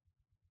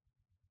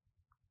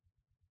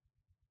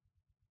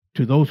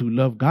to those who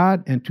love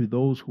God and to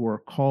those who are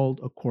called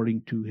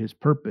according to his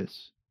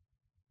purpose.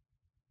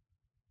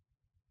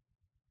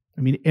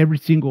 I mean, every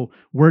single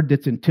word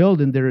that's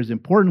entailed in there is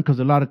important, because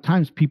a lot of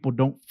times people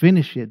don't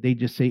finish it. They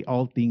just say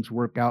all things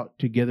work out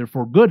together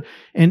for good.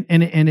 And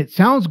it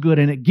sounds good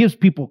and it gives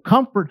people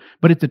comfort,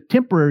 but it's a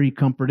temporary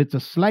comfort. It's a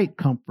slight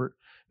comfort,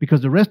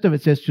 because the rest of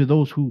it says to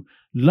those who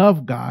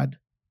love God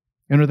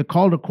and are the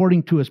called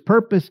according to his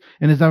purpose.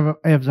 And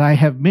as I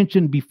have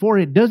mentioned before,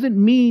 it doesn't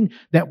mean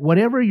that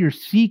whatever you're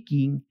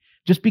seeking,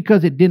 just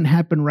because it didn't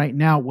happen right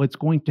now, what's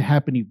going to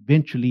happen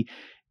eventually,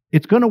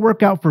 it's going to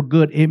work out for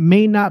good. It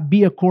may not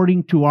be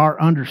according to our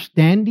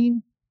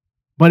understanding,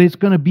 but it's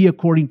going to be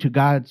according to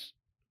God's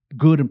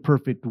good and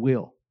perfect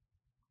will.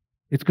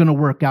 It's going to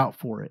work out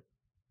for it.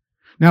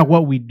 Now,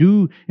 what we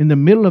do in the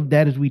middle of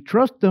that is we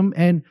trust them.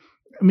 And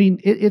I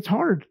mean, it's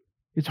hard.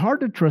 It's hard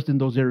to trust in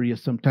those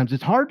areas sometimes.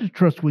 It's hard to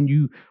trust when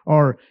you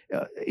are,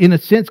 in a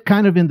sense,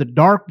 kind of in the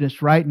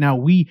darkness. Right now,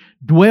 we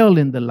dwell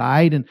in the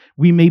light, and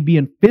we may be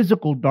in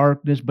physical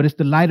darkness, but it's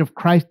the light of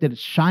Christ that is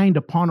shined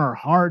upon our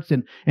hearts,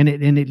 and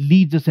it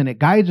leads us and it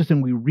guides us.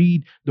 And we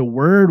read the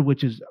Word,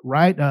 which is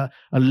right, a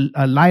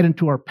light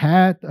unto our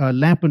path, a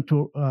lamp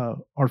unto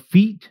our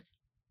feet,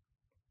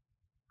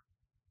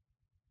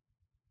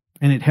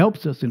 and it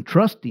helps us in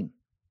trusting.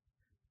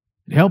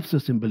 It helps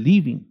us in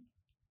believing.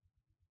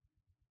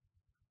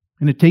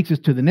 And it takes us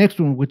to the next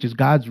one, which is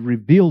God's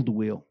revealed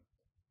will.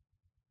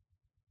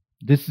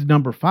 This is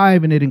number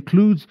 5, and it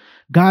includes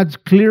God's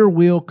clear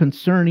will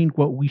concerning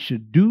what we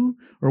should do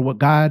or what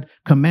God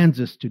commands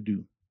us to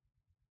do.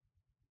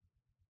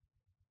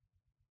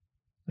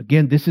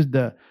 Again, this is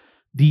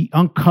the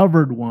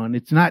uncovered one.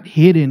 It's not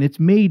hidden. It's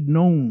made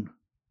known.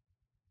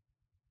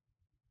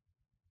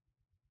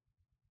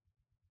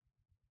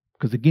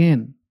 Because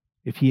again,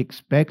 if He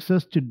expects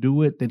us to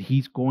do it, then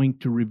He's going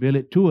to reveal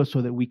it to us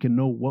so that we can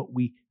know what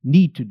we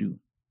need to do.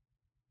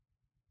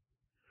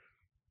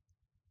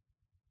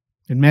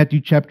 In Matthew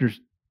chapter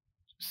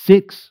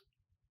 6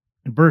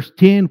 and verse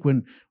 10,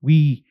 when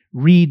we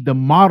read the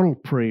model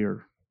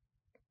prayer.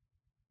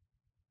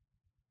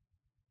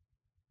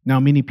 Now,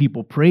 many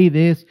people pray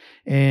this,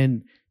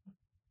 and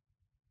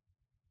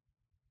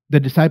the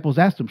disciples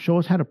asked Him, show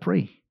us how to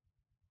pray.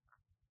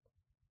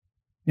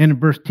 And in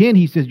verse 10,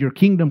 He says, your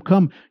kingdom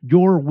come,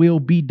 your will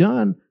be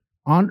done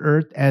on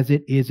earth as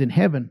it is in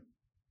heaven.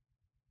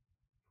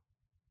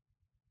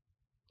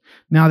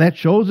 Now that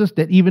shows us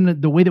that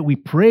even the way that we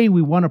pray,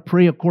 we want to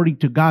pray according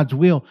to God's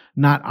will,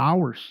 not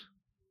ours.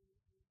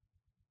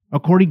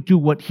 According to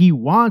what He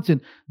wants.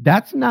 And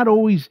that's not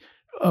always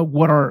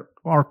what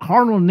our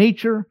carnal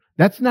nature,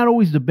 that's not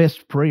always the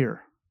best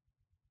prayer.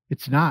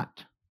 It's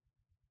not.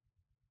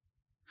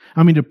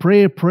 I mean, to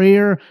pray a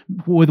prayer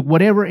with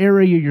whatever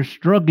area you're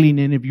struggling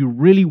in, if you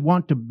really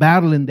want to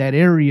battle in that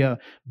area,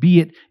 be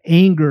it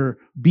anger,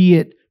 be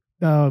it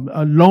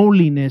a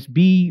loneliness,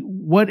 be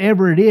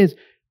whatever it is,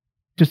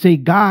 to say,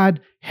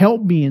 God,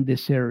 help me in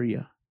this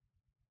area.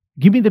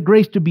 Give me the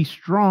grace to be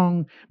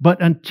strong,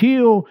 but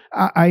until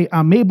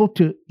I'm able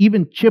to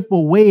even chip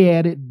away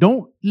at it,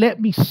 don't let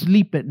me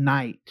sleep at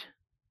night.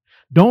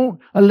 Don't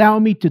allow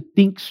me to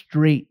think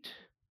straight.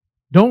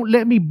 Don't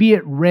let me be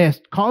at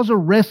rest. Cause a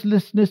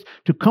restlessness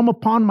to come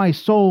upon my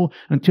soul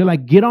until I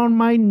get on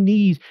my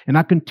knees and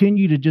I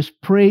continue to just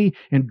pray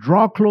and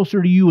draw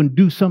closer to you and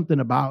do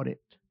something about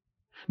it.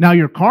 Now,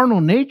 your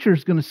carnal nature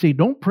is going to say,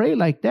 don't pray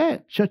like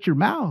that. Shut your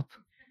mouth.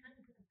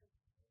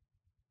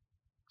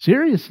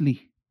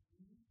 Seriously.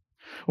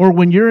 Or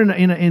when you're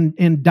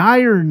in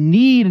dire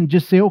need and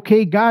just say,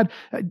 okay, God,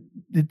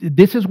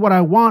 this is what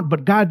I want,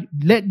 but God,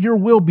 let your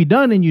will be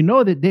done. And you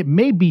know that it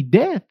may be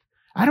death.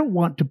 I don't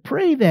want to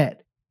pray that.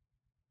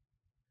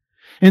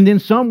 And then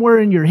somewhere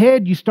in your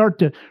head, you start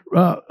to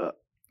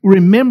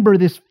remember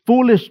this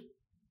foolish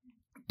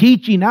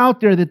teaching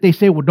out there that they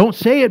say, well, don't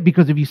say it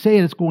because if you say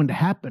it, it's going to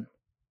happen.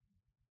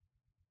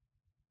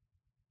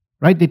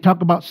 Right? They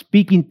talk about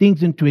speaking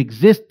things into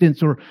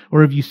existence, or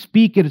if you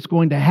speak it, it's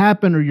going to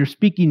happen, or you're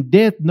speaking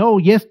death. No,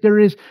 yes, there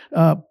is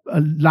a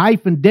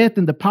life and death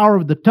in the power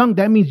of the tongue.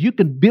 That means you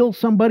can build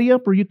somebody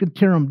up or you can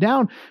tear them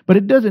down, but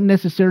it doesn't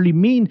necessarily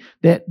mean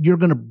that you're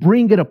going to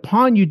bring it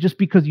upon you just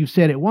because you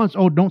said it once.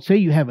 Oh, don't say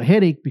you have a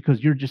headache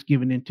because you're just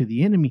giving in to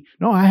the enemy.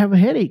 No, I have a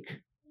headache.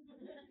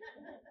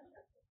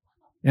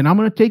 And I'm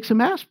going to take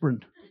some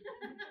aspirin.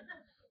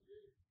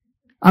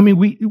 I mean,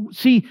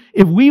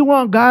 if we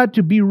want God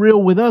to be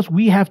real with us,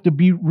 we have to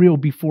be real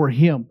before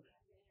Him.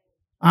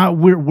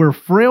 We're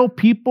frail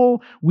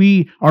people.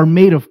 We are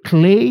made of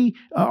clay.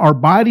 Our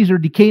bodies are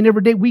decaying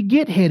every day. We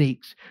get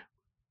headaches.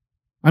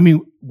 I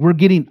mean,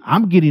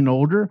 I'm getting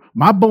older.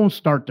 My bones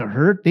start to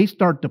hurt. They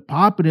start to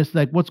pop, and it's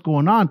like, what's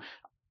going on?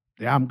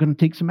 Yeah, I'm going to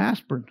take some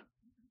aspirin.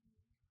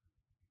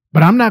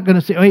 But I'm not going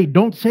to say, hey,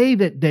 don't say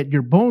that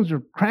your bones are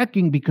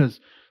cracking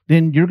because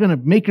then you're going to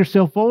make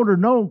yourself older.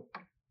 No.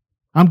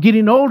 I'm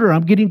getting older.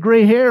 I'm getting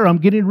gray hair. I'm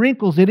getting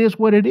wrinkles. It is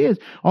what it is.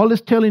 All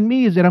it's telling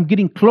me is that I'm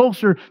getting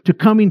closer to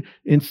coming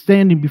and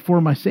standing before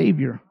my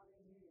Savior.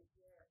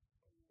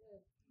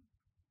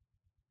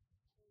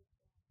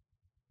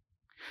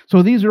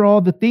 So these are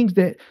all the things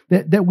that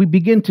we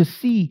begin to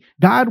see.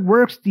 God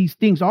works these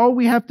things. All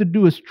we have to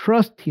do is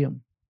trust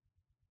Him.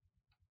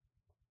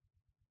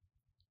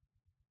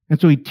 And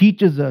so He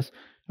teaches us,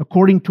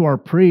 according to our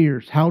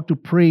prayers, how to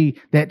pray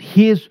that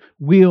His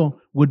will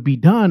would be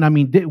done. I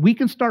mean, we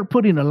can start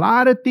putting a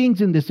lot of things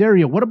in this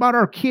area. What about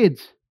our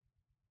kids?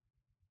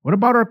 What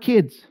about our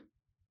kids?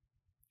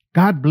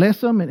 God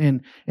bless them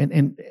and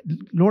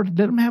Lord,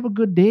 let them have a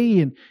good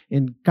day.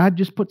 And God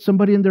just put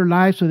somebody in their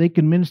life so they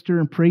can minister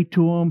and pray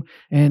to them.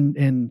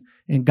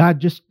 And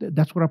God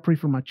that's what I pray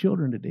for my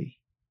children today.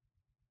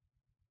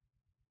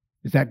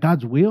 Is that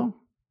God's will?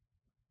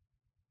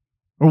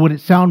 Or would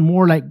it sound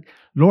more like,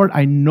 Lord,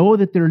 I know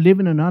that they're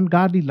living an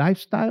ungodly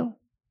lifestyle.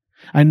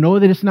 I know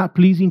that it's not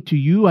pleasing to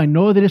you. I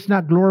know that it's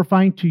not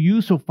glorifying to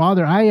you. So,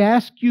 Father, I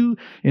ask you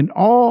in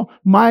all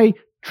my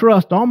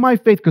trust, all my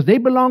faith, because they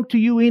belong to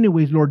you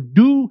anyways, Lord,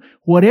 do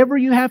whatever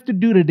you have to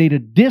do today to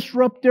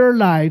disrupt their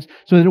lives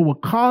so that it will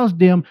cause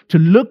them to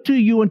look to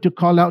you and to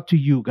call out to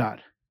you,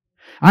 God.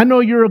 I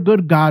know you're a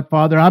good God,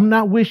 Father. I'm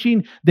not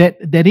wishing that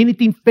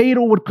anything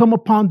fatal would come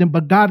upon them,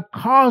 but God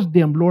caused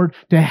them, Lord,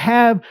 to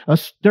have a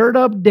stirred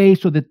up day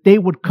so that they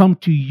would come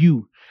to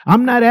you.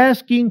 I'm not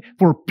asking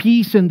for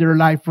peace in their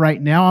life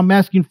right now. I'm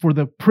asking for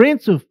the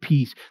Prince of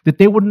Peace, that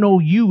they would know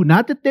you,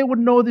 not that they would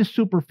know this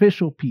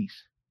superficial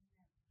peace.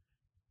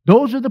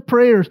 Those are the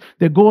prayers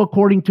that go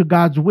according to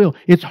God's will.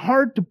 It's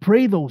hard to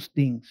pray those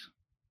things.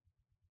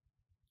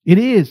 It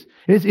is.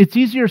 It's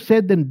easier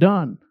said than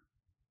done.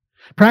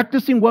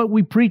 Practicing what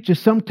we preach is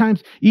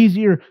sometimes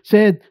easier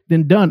said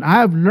than done.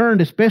 I've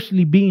learned,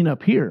 especially being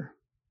up here,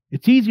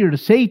 it's easier to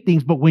say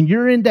things, but when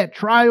you're in that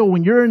trial,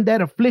 when you're in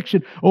that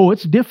affliction,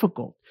 it's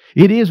difficult.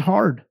 It is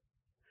hard.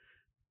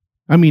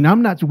 I mean,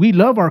 we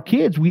love our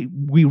kids.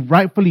 We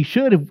rightfully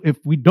should. If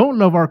we don't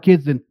love our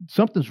kids, then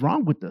something's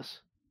wrong with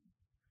us.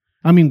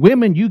 I mean,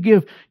 women, you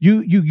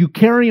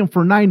carry them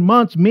for 9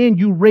 months. Men,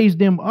 you raise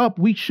them up.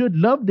 We should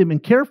love them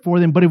and care for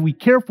them. But if we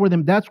care for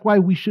them, that's why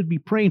we should be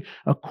praying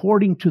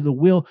according to the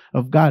will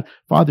of God.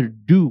 Father,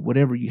 do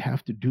whatever you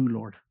have to do,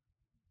 Lord.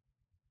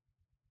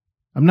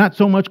 I'm not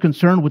so much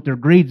concerned with their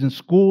grades in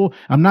school.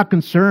 I'm not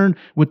concerned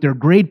with their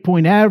grade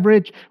point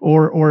average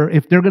or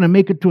if they're going to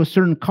make it to a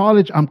certain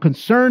college. I'm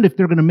concerned if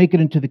they're going to make it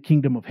into the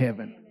kingdom of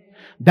heaven.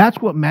 That's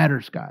what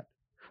matters, God.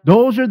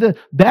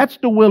 That's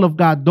the will of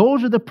God.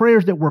 Those are the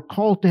prayers that we're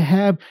called to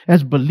have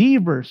as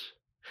believers.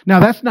 Now,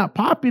 that's not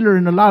popular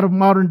in a lot of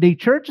modern day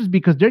churches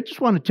because they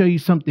just want to tell you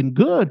something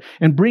good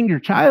and bring your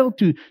child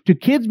to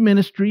kids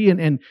ministry.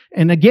 And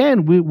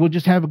again, we'll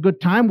just have a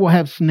good time. We'll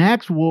have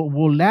snacks.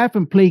 We'll laugh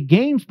and play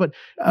games. But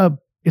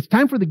it's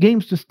time for the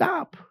games to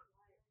stop.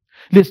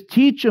 Let's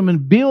teach them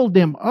and build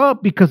them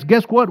up, because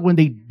guess what? When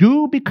they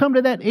do become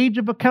to that age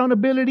of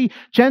accountability,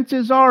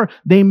 chances are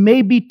they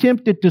may be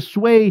tempted to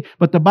sway,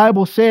 but the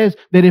Bible says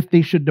that if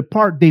they should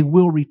depart, they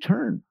will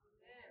return.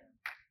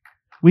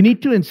 We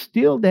need to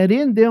instill that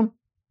in them.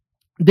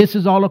 This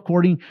is all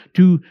according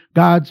to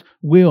God's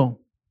will.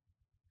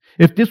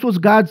 If this was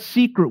God's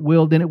secret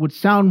will, then it would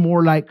sound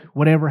more like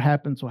whatever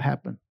happens will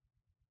happen.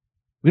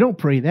 We don't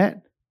pray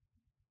that.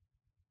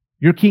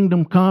 Your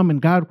kingdom come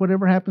and God,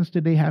 whatever happens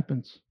today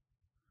happens.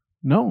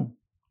 No.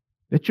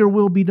 Let your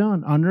will be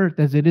done on earth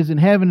as it is in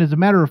heaven. As a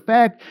matter of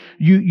fact,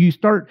 you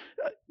start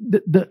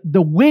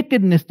the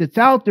wickedness that's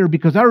out there,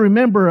 because I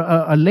remember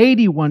a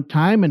lady one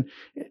time, and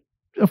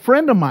a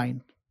friend of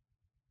mine,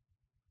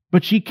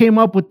 but she came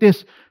up with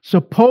this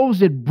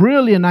supposed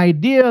brilliant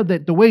idea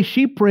that the way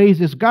she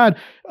prays is, God,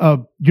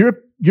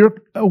 your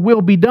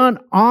will be done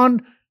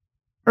on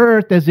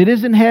earth as it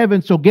is in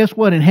heaven. So guess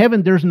what? In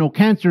heaven, there's no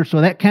cancer.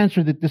 So that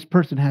cancer that this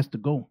person has to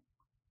go.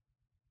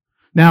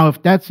 Now,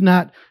 if that's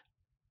not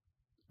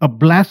a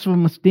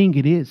blasphemous thing,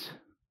 it is.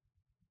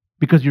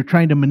 Because you're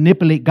trying to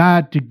manipulate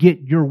God to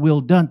get your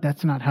will done.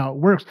 That's not how it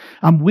works.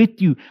 I'm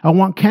with you. I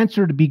want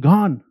cancer to be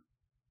gone.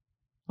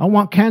 I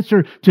want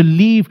cancer to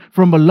leave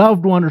from a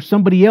loved one or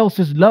somebody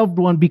else's loved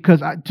one,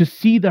 because to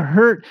see the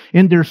hurt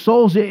in their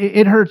souls,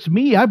 it hurts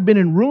me. I've been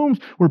in rooms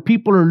where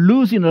people are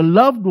losing a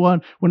loved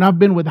one when I've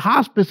been with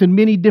hospice and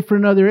many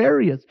different other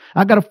areas.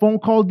 I got a phone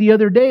call the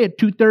other day at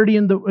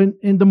 2:30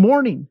 in the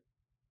morning.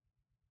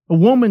 A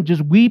woman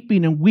just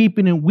weeping and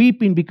weeping and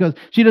weeping because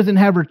she doesn't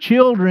have her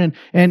children,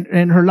 and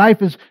her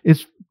life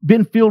is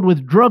been filled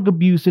with drug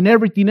abuse and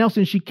everything else,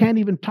 and she can't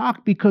even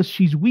talk because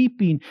she's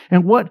weeping.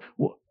 And what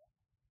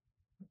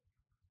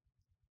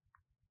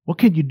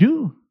can you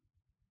do?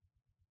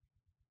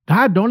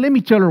 God, don't let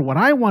me tell her what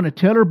I want to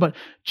tell her, but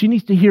she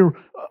needs to hear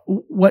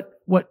what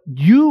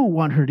you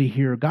want her to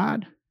hear,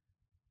 God.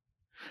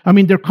 I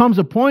mean, there comes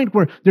a point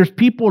where there's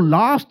people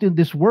lost in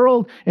this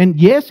world, and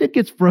yes, it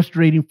gets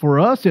frustrating for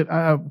us.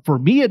 For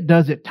me, it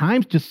does at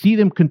times to see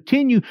them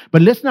continue,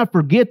 but let's not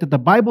forget that the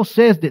Bible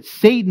says that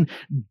Satan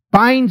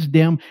binds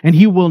them and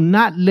he will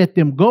not let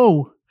them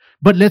go.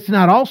 But let's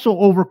not also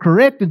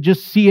overcorrect and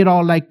just see it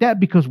all like that,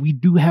 because we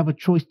do have a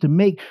choice to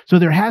make. So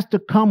there has to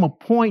come a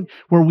point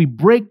where we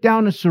break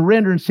down and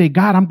surrender and say,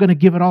 God, I'm going to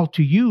give it all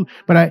to you,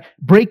 but I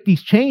break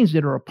these chains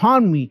that are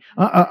upon me,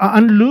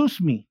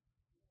 unloose me.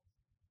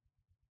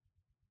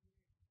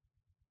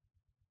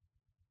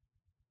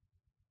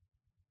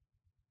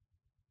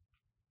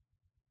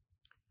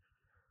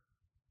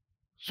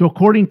 So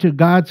according to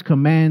God's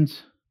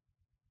commands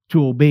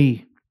to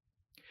obey,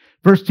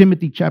 1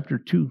 Timothy chapter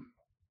 2,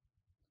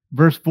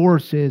 verse 4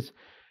 says,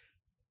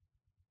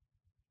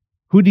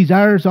 who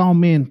desires all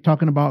men,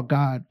 talking about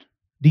God,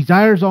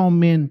 desires all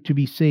men to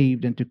be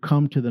saved and to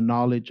come to the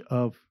knowledge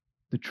of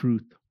the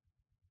truth.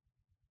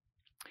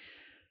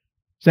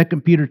 2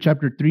 Peter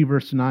chapter 3,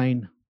 verse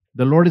 9,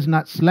 the Lord is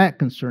not slack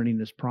concerning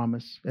His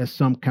promise, as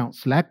some count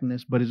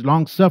slackness, but is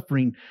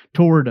long-suffering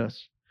toward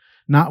us,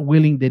 not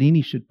willing that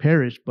any should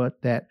perish,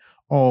 but that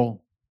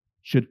all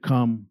should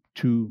come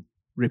to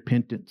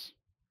repentance.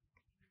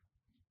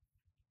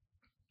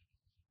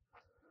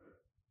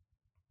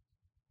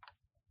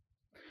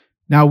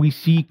 Now we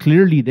see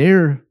clearly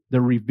there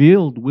the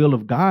revealed will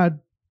of God,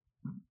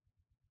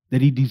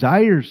 that He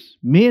desires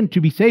men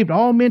to be saved,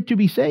 all men to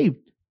be saved.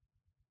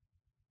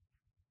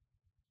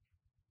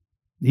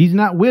 He's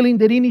not willing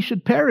that any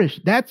should perish.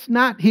 That's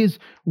not His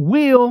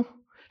will.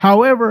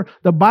 However,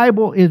 the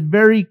Bible is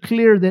very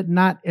clear that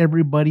not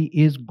everybody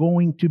is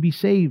going to be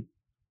saved.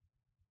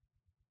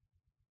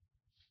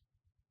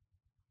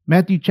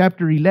 Matthew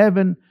chapter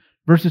 11,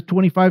 verses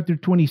 25 through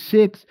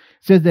 26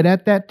 says that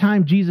at that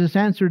time Jesus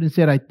answered and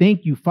said, I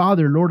thank you,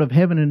 Father, Lord of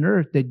heaven and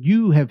earth, that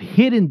you have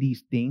hidden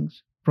these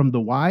things from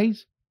the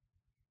wise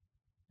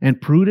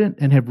and prudent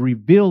and have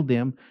revealed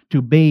them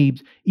to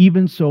babes.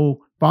 Even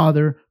so,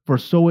 Father, for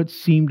so it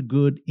seemed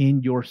good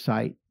in your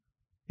sight.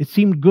 It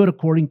seemed good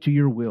according to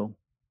your will.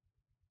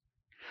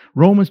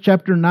 Romans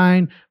chapter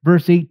 9,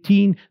 verse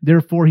 18,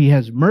 therefore He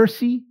has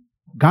mercy,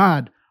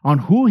 God, on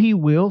who He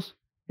wills,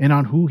 and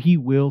on who He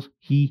wills,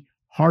 He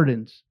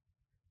hardens.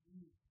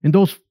 In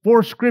those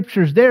 4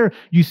 scriptures there,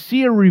 you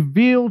see a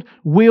revealed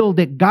will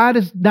that God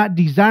is not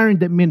desiring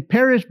that men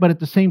perish, but at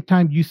the same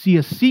time, you see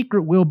a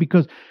secret will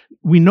because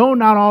we know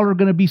not all are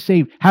going to be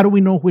saved. How do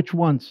we know which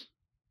ones?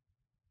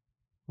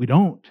 We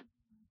don't.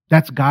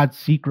 That's God's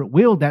secret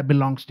will. That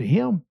belongs to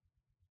Him.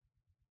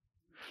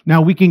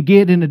 Now, we can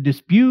get in a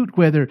dispute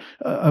whether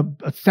a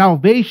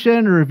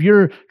salvation or if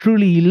you're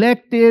truly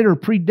elected or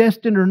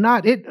predestined or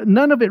not.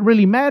 None of it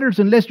really matters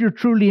unless you're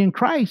truly in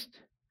Christ.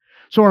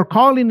 So our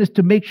calling is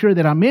to make sure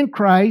that I'm in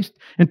Christ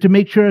and to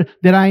make sure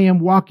that I am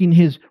walking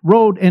His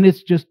road, and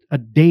it's just a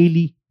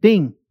daily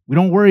thing. We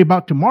don't worry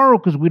about tomorrow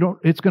because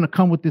it's going to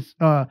come with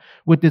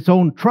its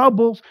own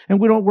troubles, and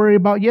we don't worry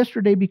about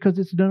yesterday because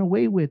it's done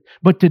away with.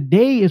 But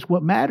today is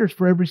what matters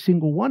for every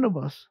single one of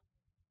us.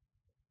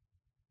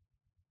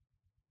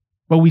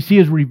 But we see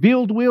His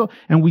revealed will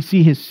and we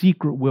see His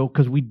secret will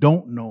because we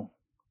don't know.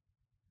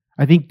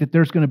 I think that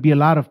there's going to be a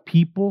lot of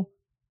people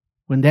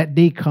when that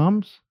day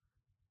comes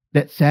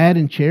that sat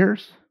in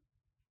chairs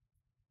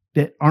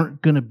that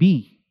aren't going to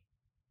be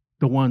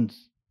the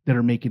ones that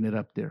are making it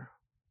up there.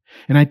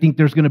 And I think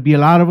there's going to be a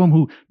lot of them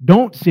who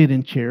don't sit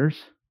in chairs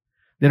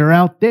that are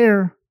out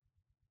there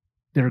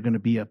that are going to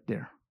be up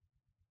there.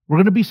 We're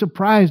going to be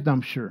surprised,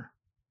 I'm sure.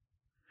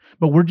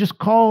 But we're just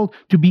called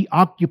to be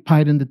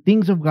occupied in the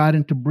things of God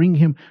and to bring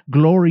Him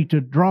glory, to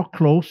draw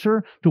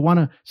closer, to want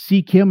to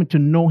seek Him and to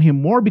know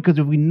Him more. Because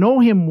if we know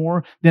Him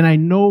more, then I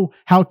know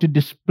how to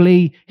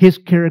display His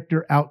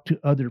character out to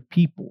other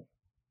people.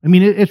 I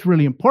mean, it's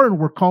really important.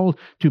 We're called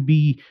to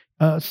be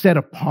set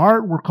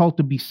apart. We're called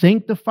to be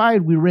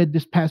sanctified. We read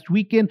this past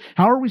weekend.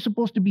 How are we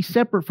supposed to be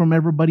separate from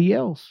everybody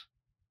else?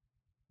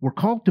 We're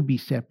called to be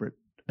separate,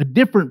 a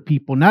different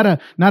people, not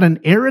an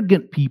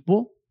arrogant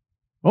people.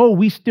 Oh,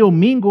 we still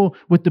mingle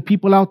with the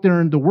people out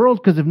there in the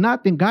world, because if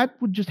not, then God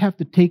would just have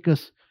to take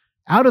us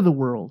out of the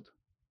world.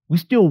 We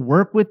still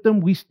work with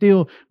them. We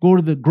still go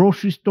to the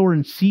grocery store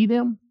and see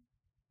them.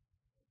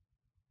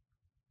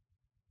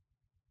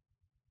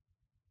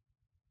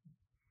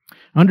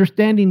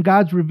 Understanding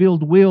God's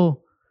revealed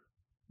will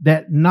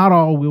that not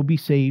all will be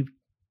saved.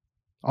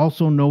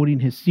 Also noting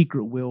His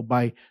secret will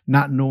by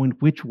not knowing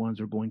which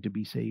ones are going to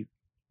be saved.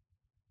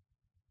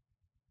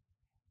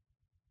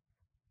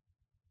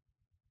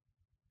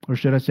 Or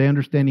should I say,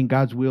 understanding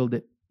God's will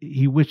that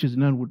He wishes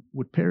none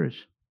would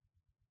perish.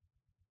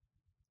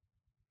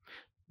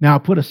 Now, I'll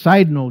put a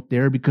side note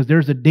there because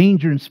there's a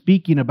danger in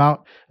speaking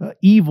about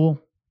evil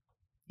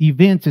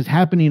events as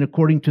happening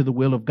according to the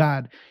will of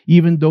God.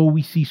 Even though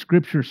we see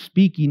Scripture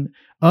speaking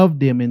of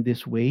them in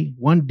this way,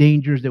 one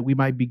danger is that we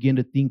might begin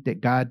to think that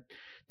God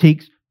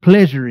takes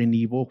pleasure in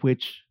evil,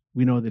 which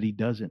we know that He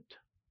doesn't.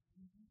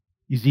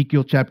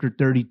 Ezekiel chapter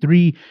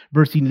 33,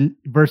 verse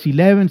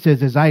 11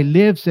 says, "As I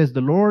live, says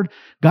the Lord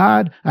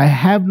God, I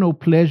have no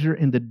pleasure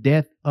in the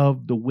death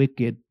of the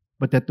wicked,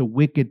 but that the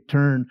wicked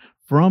turn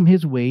from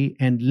his way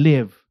and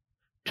live."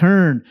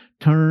 Turn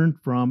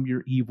from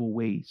your evil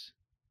ways.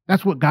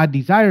 That's what God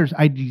desires.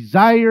 I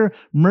desire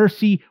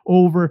mercy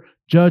over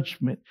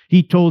judgment.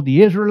 He told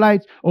the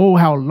Israelites, oh,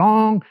 how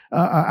long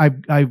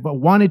I've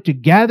wanted to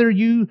gather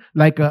you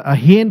like a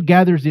hen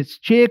gathers its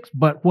chicks,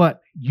 but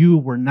what? You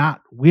were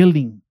not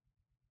willing.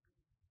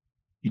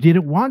 You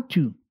didn't want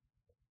to.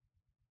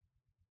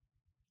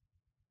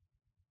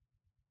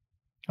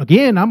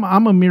 Again,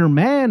 I'm a mere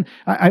man.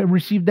 I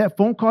received that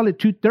phone call at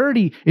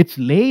 2:30. It's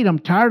late. I'm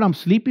tired. I'm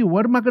sleepy.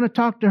 What am I going to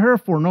talk to her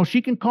for? No,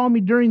 she can call me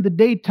during the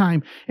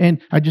daytime.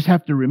 And I just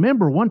have to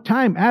remember one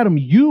time, Adam,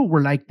 you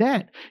were like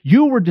that.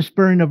 You were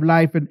despairing of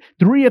life at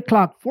 3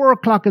 o'clock, 4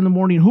 o'clock in the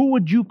morning. Who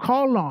would you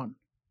call on?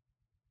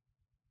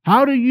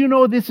 How do you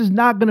know this is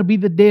not going to be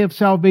the day of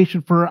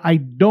salvation for her? I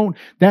don't.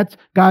 That's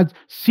God's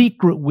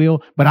secret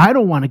will, but I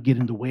don't want to get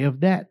in the way of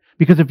that.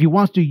 Because if He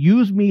wants to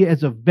use me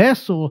as a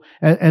vessel,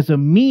 as a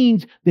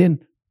means, then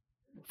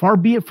far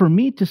be it for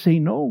me to say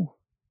no.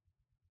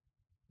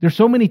 There's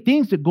so many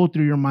things that go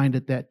through your mind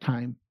at that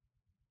time.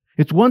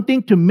 It's one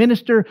thing to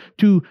minister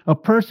to a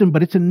person,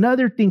 but it's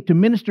another thing to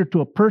minister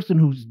to a person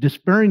who's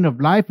despairing of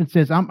life and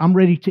says, I'm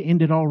ready to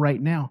end it all right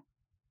now.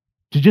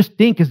 To just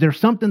think, is there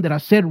something that I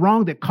said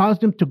wrong that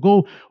caused him to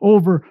go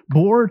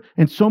overboard,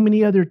 and so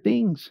many other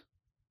things.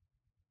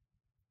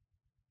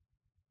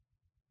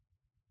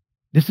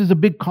 This is a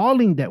big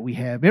calling that we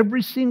have.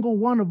 Every single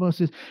one of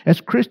us as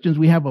Christians,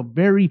 we have a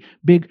very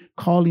big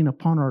calling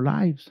upon our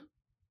lives.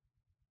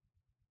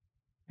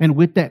 And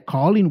with that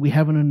calling, we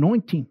have an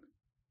anointing.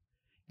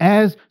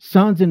 As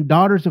sons and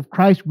daughters of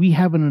Christ, we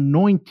have an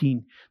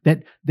anointing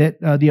that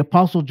the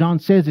Apostle John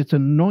says it's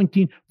an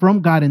anointing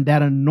from God. And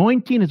that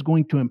anointing is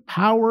going to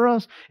empower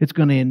us. It's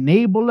going to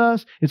enable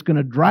us. It's going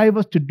to drive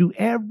us to do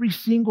every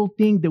single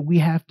thing that we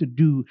have to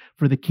do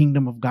for the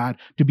kingdom of God,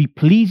 to be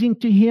pleasing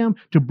to Him,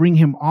 to bring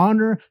Him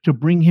honor, to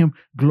bring Him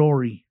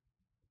glory.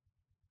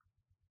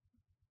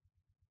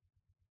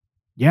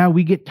 Yeah,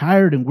 we get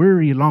tired and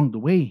weary along the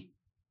way.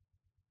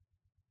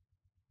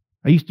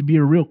 I used to be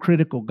a real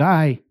critical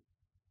guy.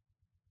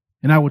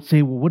 And I would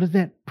say, well, what does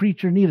that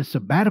preacher need a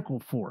sabbatical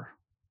for?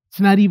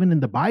 It's not even in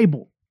the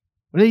Bible.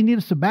 What do they need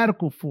a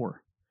sabbatical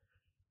for?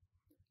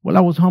 Well,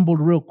 I was humbled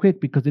real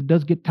quick because it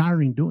does get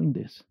tiring doing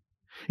this.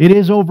 It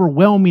is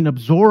overwhelming,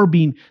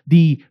 absorbing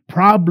the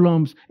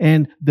problems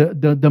and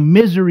the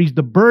miseries,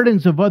 the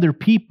burdens of other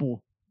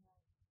people.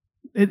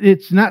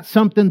 It's not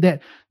something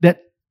that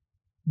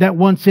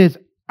one says,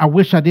 I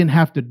wish I didn't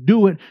have to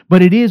do it,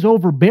 but it is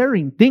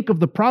overbearing. Think of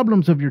the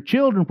problems of your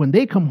children when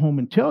they come home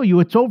and tell you.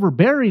 It's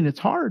overbearing. It's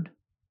hard.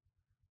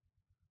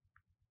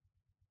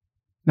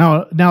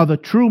 Now, the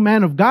true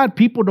man of God,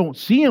 people don't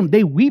see him.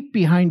 They weep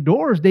behind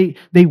doors. They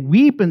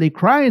weep and they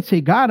cry and say,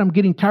 God, I'm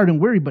getting tired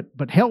and weary,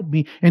 but help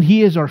me. And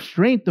he is our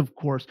strength, of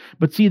course.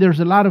 But see,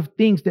 there's a lot of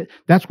things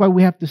that's why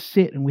we have to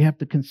sit and we have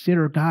to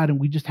consider God, and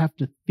we just have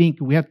to think.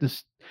 We have to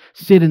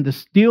sit in the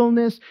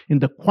stillness, in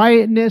the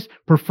quietness,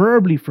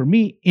 preferably for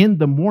me in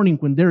the morning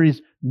when there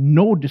is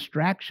no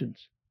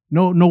distractions.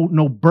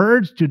 No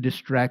birds to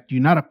distract you,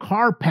 not a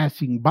car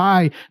passing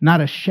by, not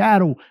a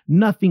shadow,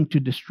 nothing to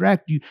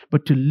distract you,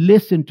 but to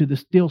listen to the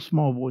still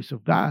small voice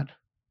of God.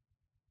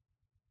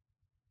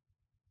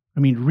 I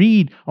mean,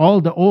 read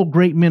all the old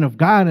great men of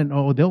God, and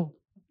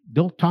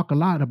they'll talk a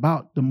lot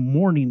about the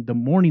morning,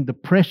 the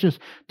precious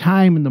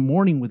time in the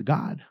morning with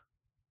God.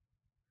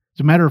 As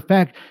a matter of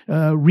fact,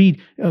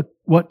 read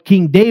what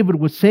King David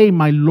would say,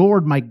 my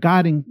Lord, my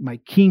God, and my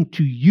King,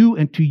 to you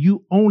and to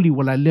you only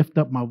will I lift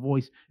up my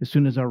voice as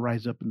soon as I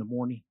rise up in the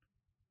morning.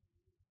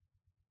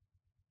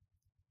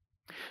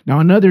 Now,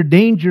 another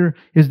danger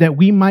is that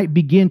we might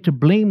begin to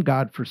blame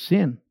God for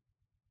sin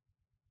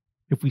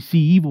if we see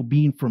evil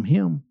being from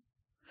Him,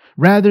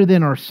 rather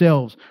than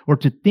ourselves, or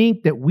to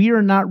think that we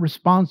are not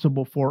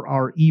responsible for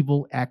our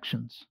evil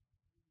actions.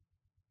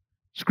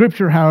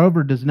 Scripture,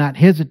 however, does not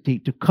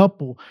hesitate to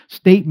couple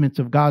statements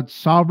of God's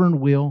sovereign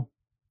will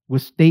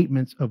with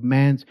statements of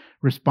man's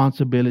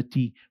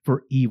responsibility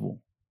for evil.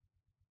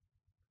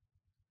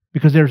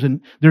 Because there's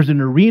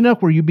an arena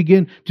where you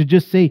begin to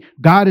just say,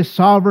 God is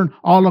sovereign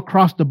all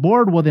across the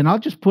board. Well, then I'll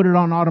just put it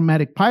on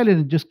automatic pilot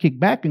and just kick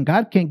back, and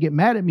God can't get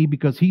mad at me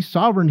because He's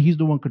sovereign. He's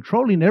the one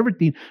controlling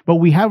everything. But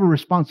we have a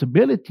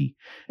responsibility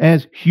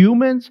as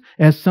humans,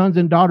 as sons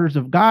and daughters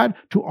of God,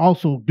 to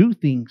also do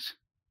things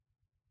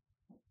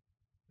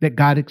that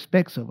God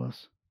expects of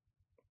us.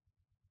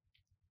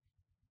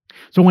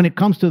 So when it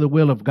comes to the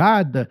will of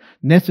God, the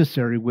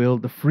necessary will,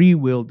 the free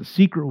will, the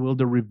secret will,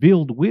 the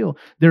revealed will,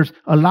 there's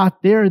a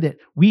lot there that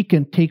we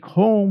can take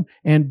home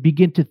and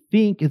begin to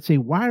think and say,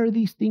 why are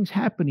these things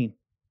happening?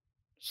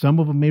 Some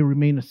of them may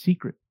remain a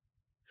secret.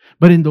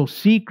 But in those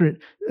secret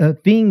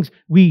things,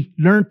 we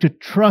learn to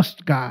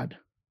trust God.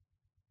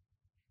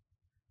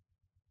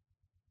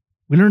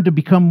 We learn to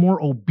become more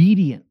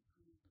obedient.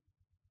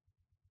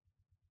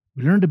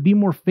 We learn to be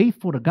more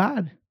faithful to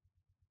God.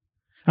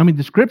 I mean,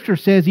 the Scripture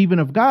says even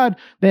of God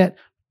that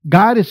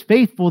God is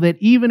faithful, that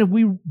even if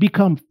we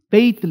become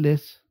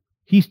faithless,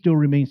 He still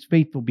remains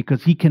faithful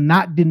because He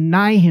cannot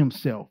deny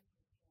Himself.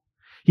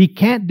 He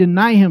can't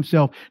deny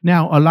Himself.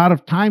 Now, a lot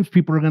of times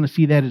people are going to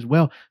see that as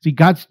well. See,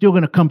 God's still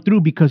going to come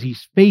through because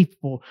He's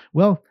faithful.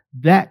 Well,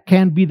 that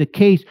can be the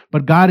case,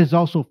 but God is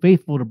also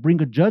faithful to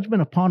bring a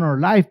judgment upon our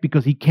life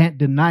because He can't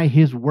deny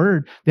His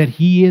word that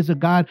He is a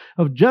God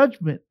of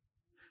judgment.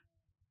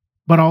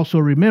 But also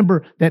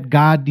remember that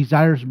God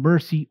desires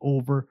mercy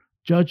over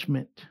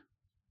judgment.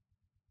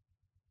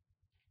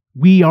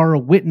 We are a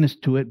witness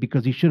to it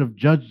because He should have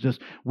judged us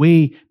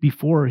way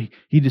before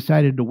He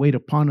decided to wait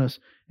upon us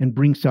and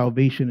bring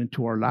salvation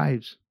into our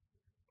lives.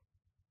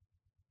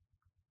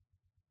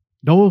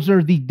 Those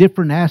are the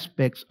different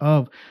aspects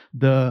of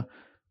the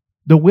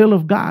will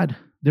of God.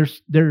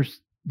 There's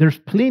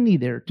plenty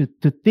there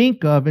to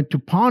think of and to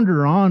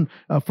ponder on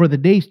for the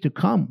days to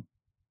come.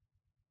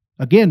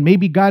 Again,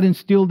 maybe God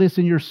instilled this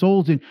in your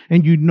souls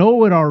and you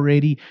know it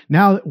already.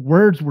 Now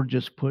words were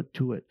just put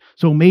to it.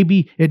 So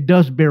maybe it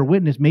does bear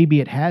witness. Maybe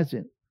it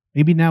hasn't.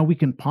 Maybe now we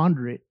can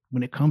ponder it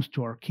when it comes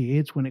to our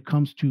kids, when it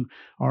comes to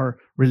our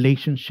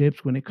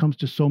relationships, when it comes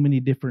to so many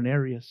different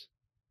areas.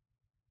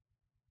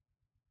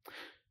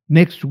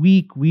 Next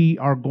week, we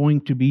are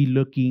going to be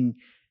looking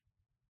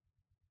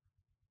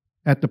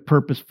at the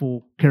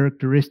purposeful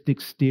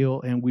characteristics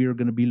still, and we are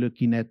going to be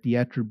looking at the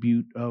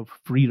attribute of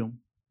freedom.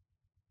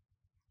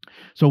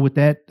 So with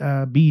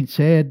that being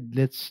said,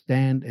 let's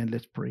stand and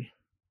let's pray.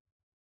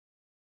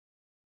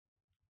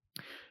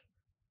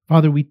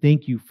 Father, we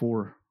thank You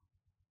for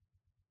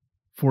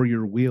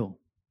Your will.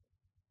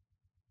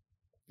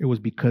 It was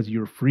because of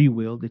Your free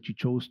will that You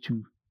chose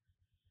to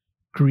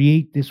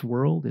create this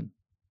world and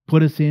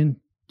put us in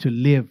to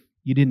live.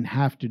 You didn't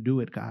have to do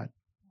it, God.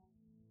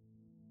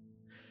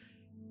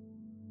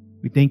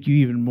 We thank You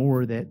even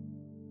more that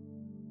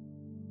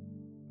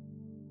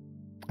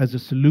as a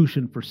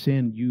solution for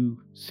sin, You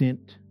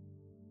sent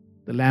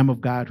the Lamb of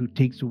God who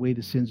takes away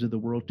the sins of the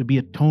world to be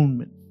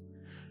atonement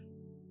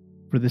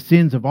for the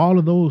sins of all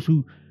of those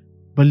who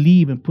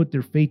believe and put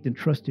their faith and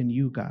trust in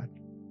You, God.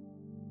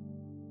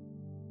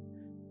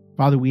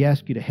 Father, we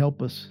ask You to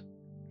help us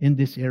in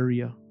this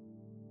area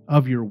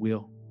of Your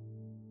will,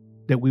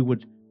 that we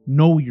would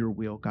know Your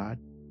will, God,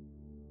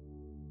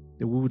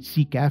 that we would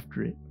seek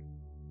after it,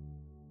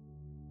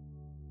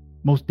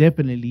 Most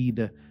definitely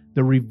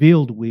the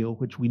revealed will,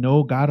 which we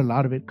know, God, a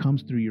lot of it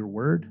comes through your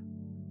word.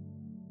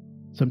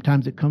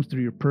 Sometimes it comes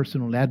through your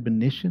personal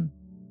admonition.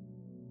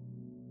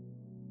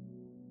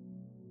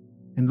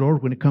 And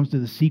Lord, when it comes to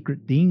the secret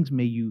things,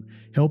 may you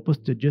help us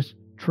to just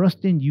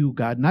trust in you,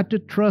 God, not to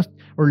trust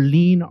or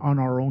lean on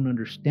our own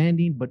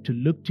understanding, but to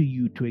look to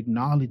you, to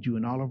acknowledge you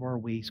in all of our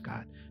ways,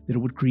 God, that it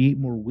would create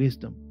more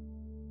wisdom.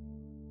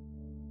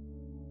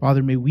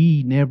 Father, may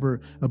we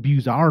never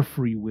abuse our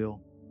free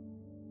will,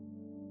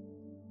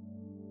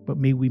 but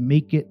may we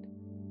make it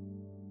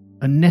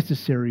a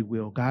necessary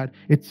will, God.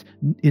 It's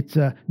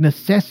a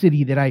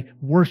necessity that I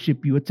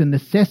worship you. It's a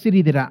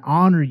necessity that I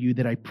honor you,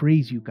 that I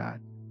praise you, God.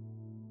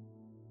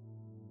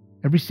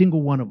 Every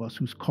single one of us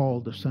who's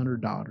called a son or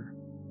daughter.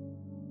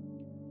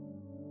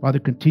 Father,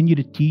 continue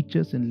to teach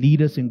us and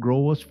lead us and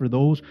grow us. For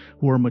those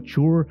who are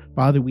mature,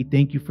 Father, we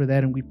thank you for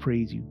that and we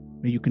praise you.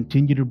 May you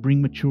continue to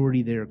bring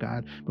maturity there,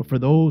 God. But for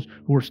those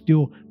who are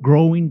still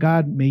growing,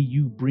 God, may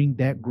you bring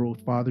that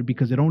growth, Father,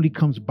 because it only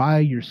comes by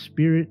your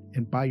Spirit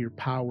and by your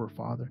power,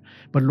 Father.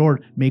 But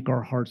Lord, make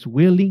our hearts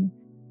willing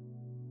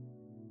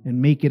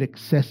and make it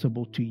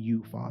accessible to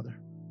you, Father.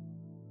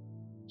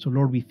 So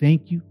Lord, we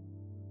thank you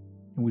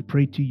and we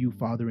pray to you,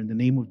 Father, in the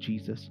name of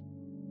Jesus.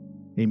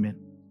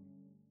 Amen.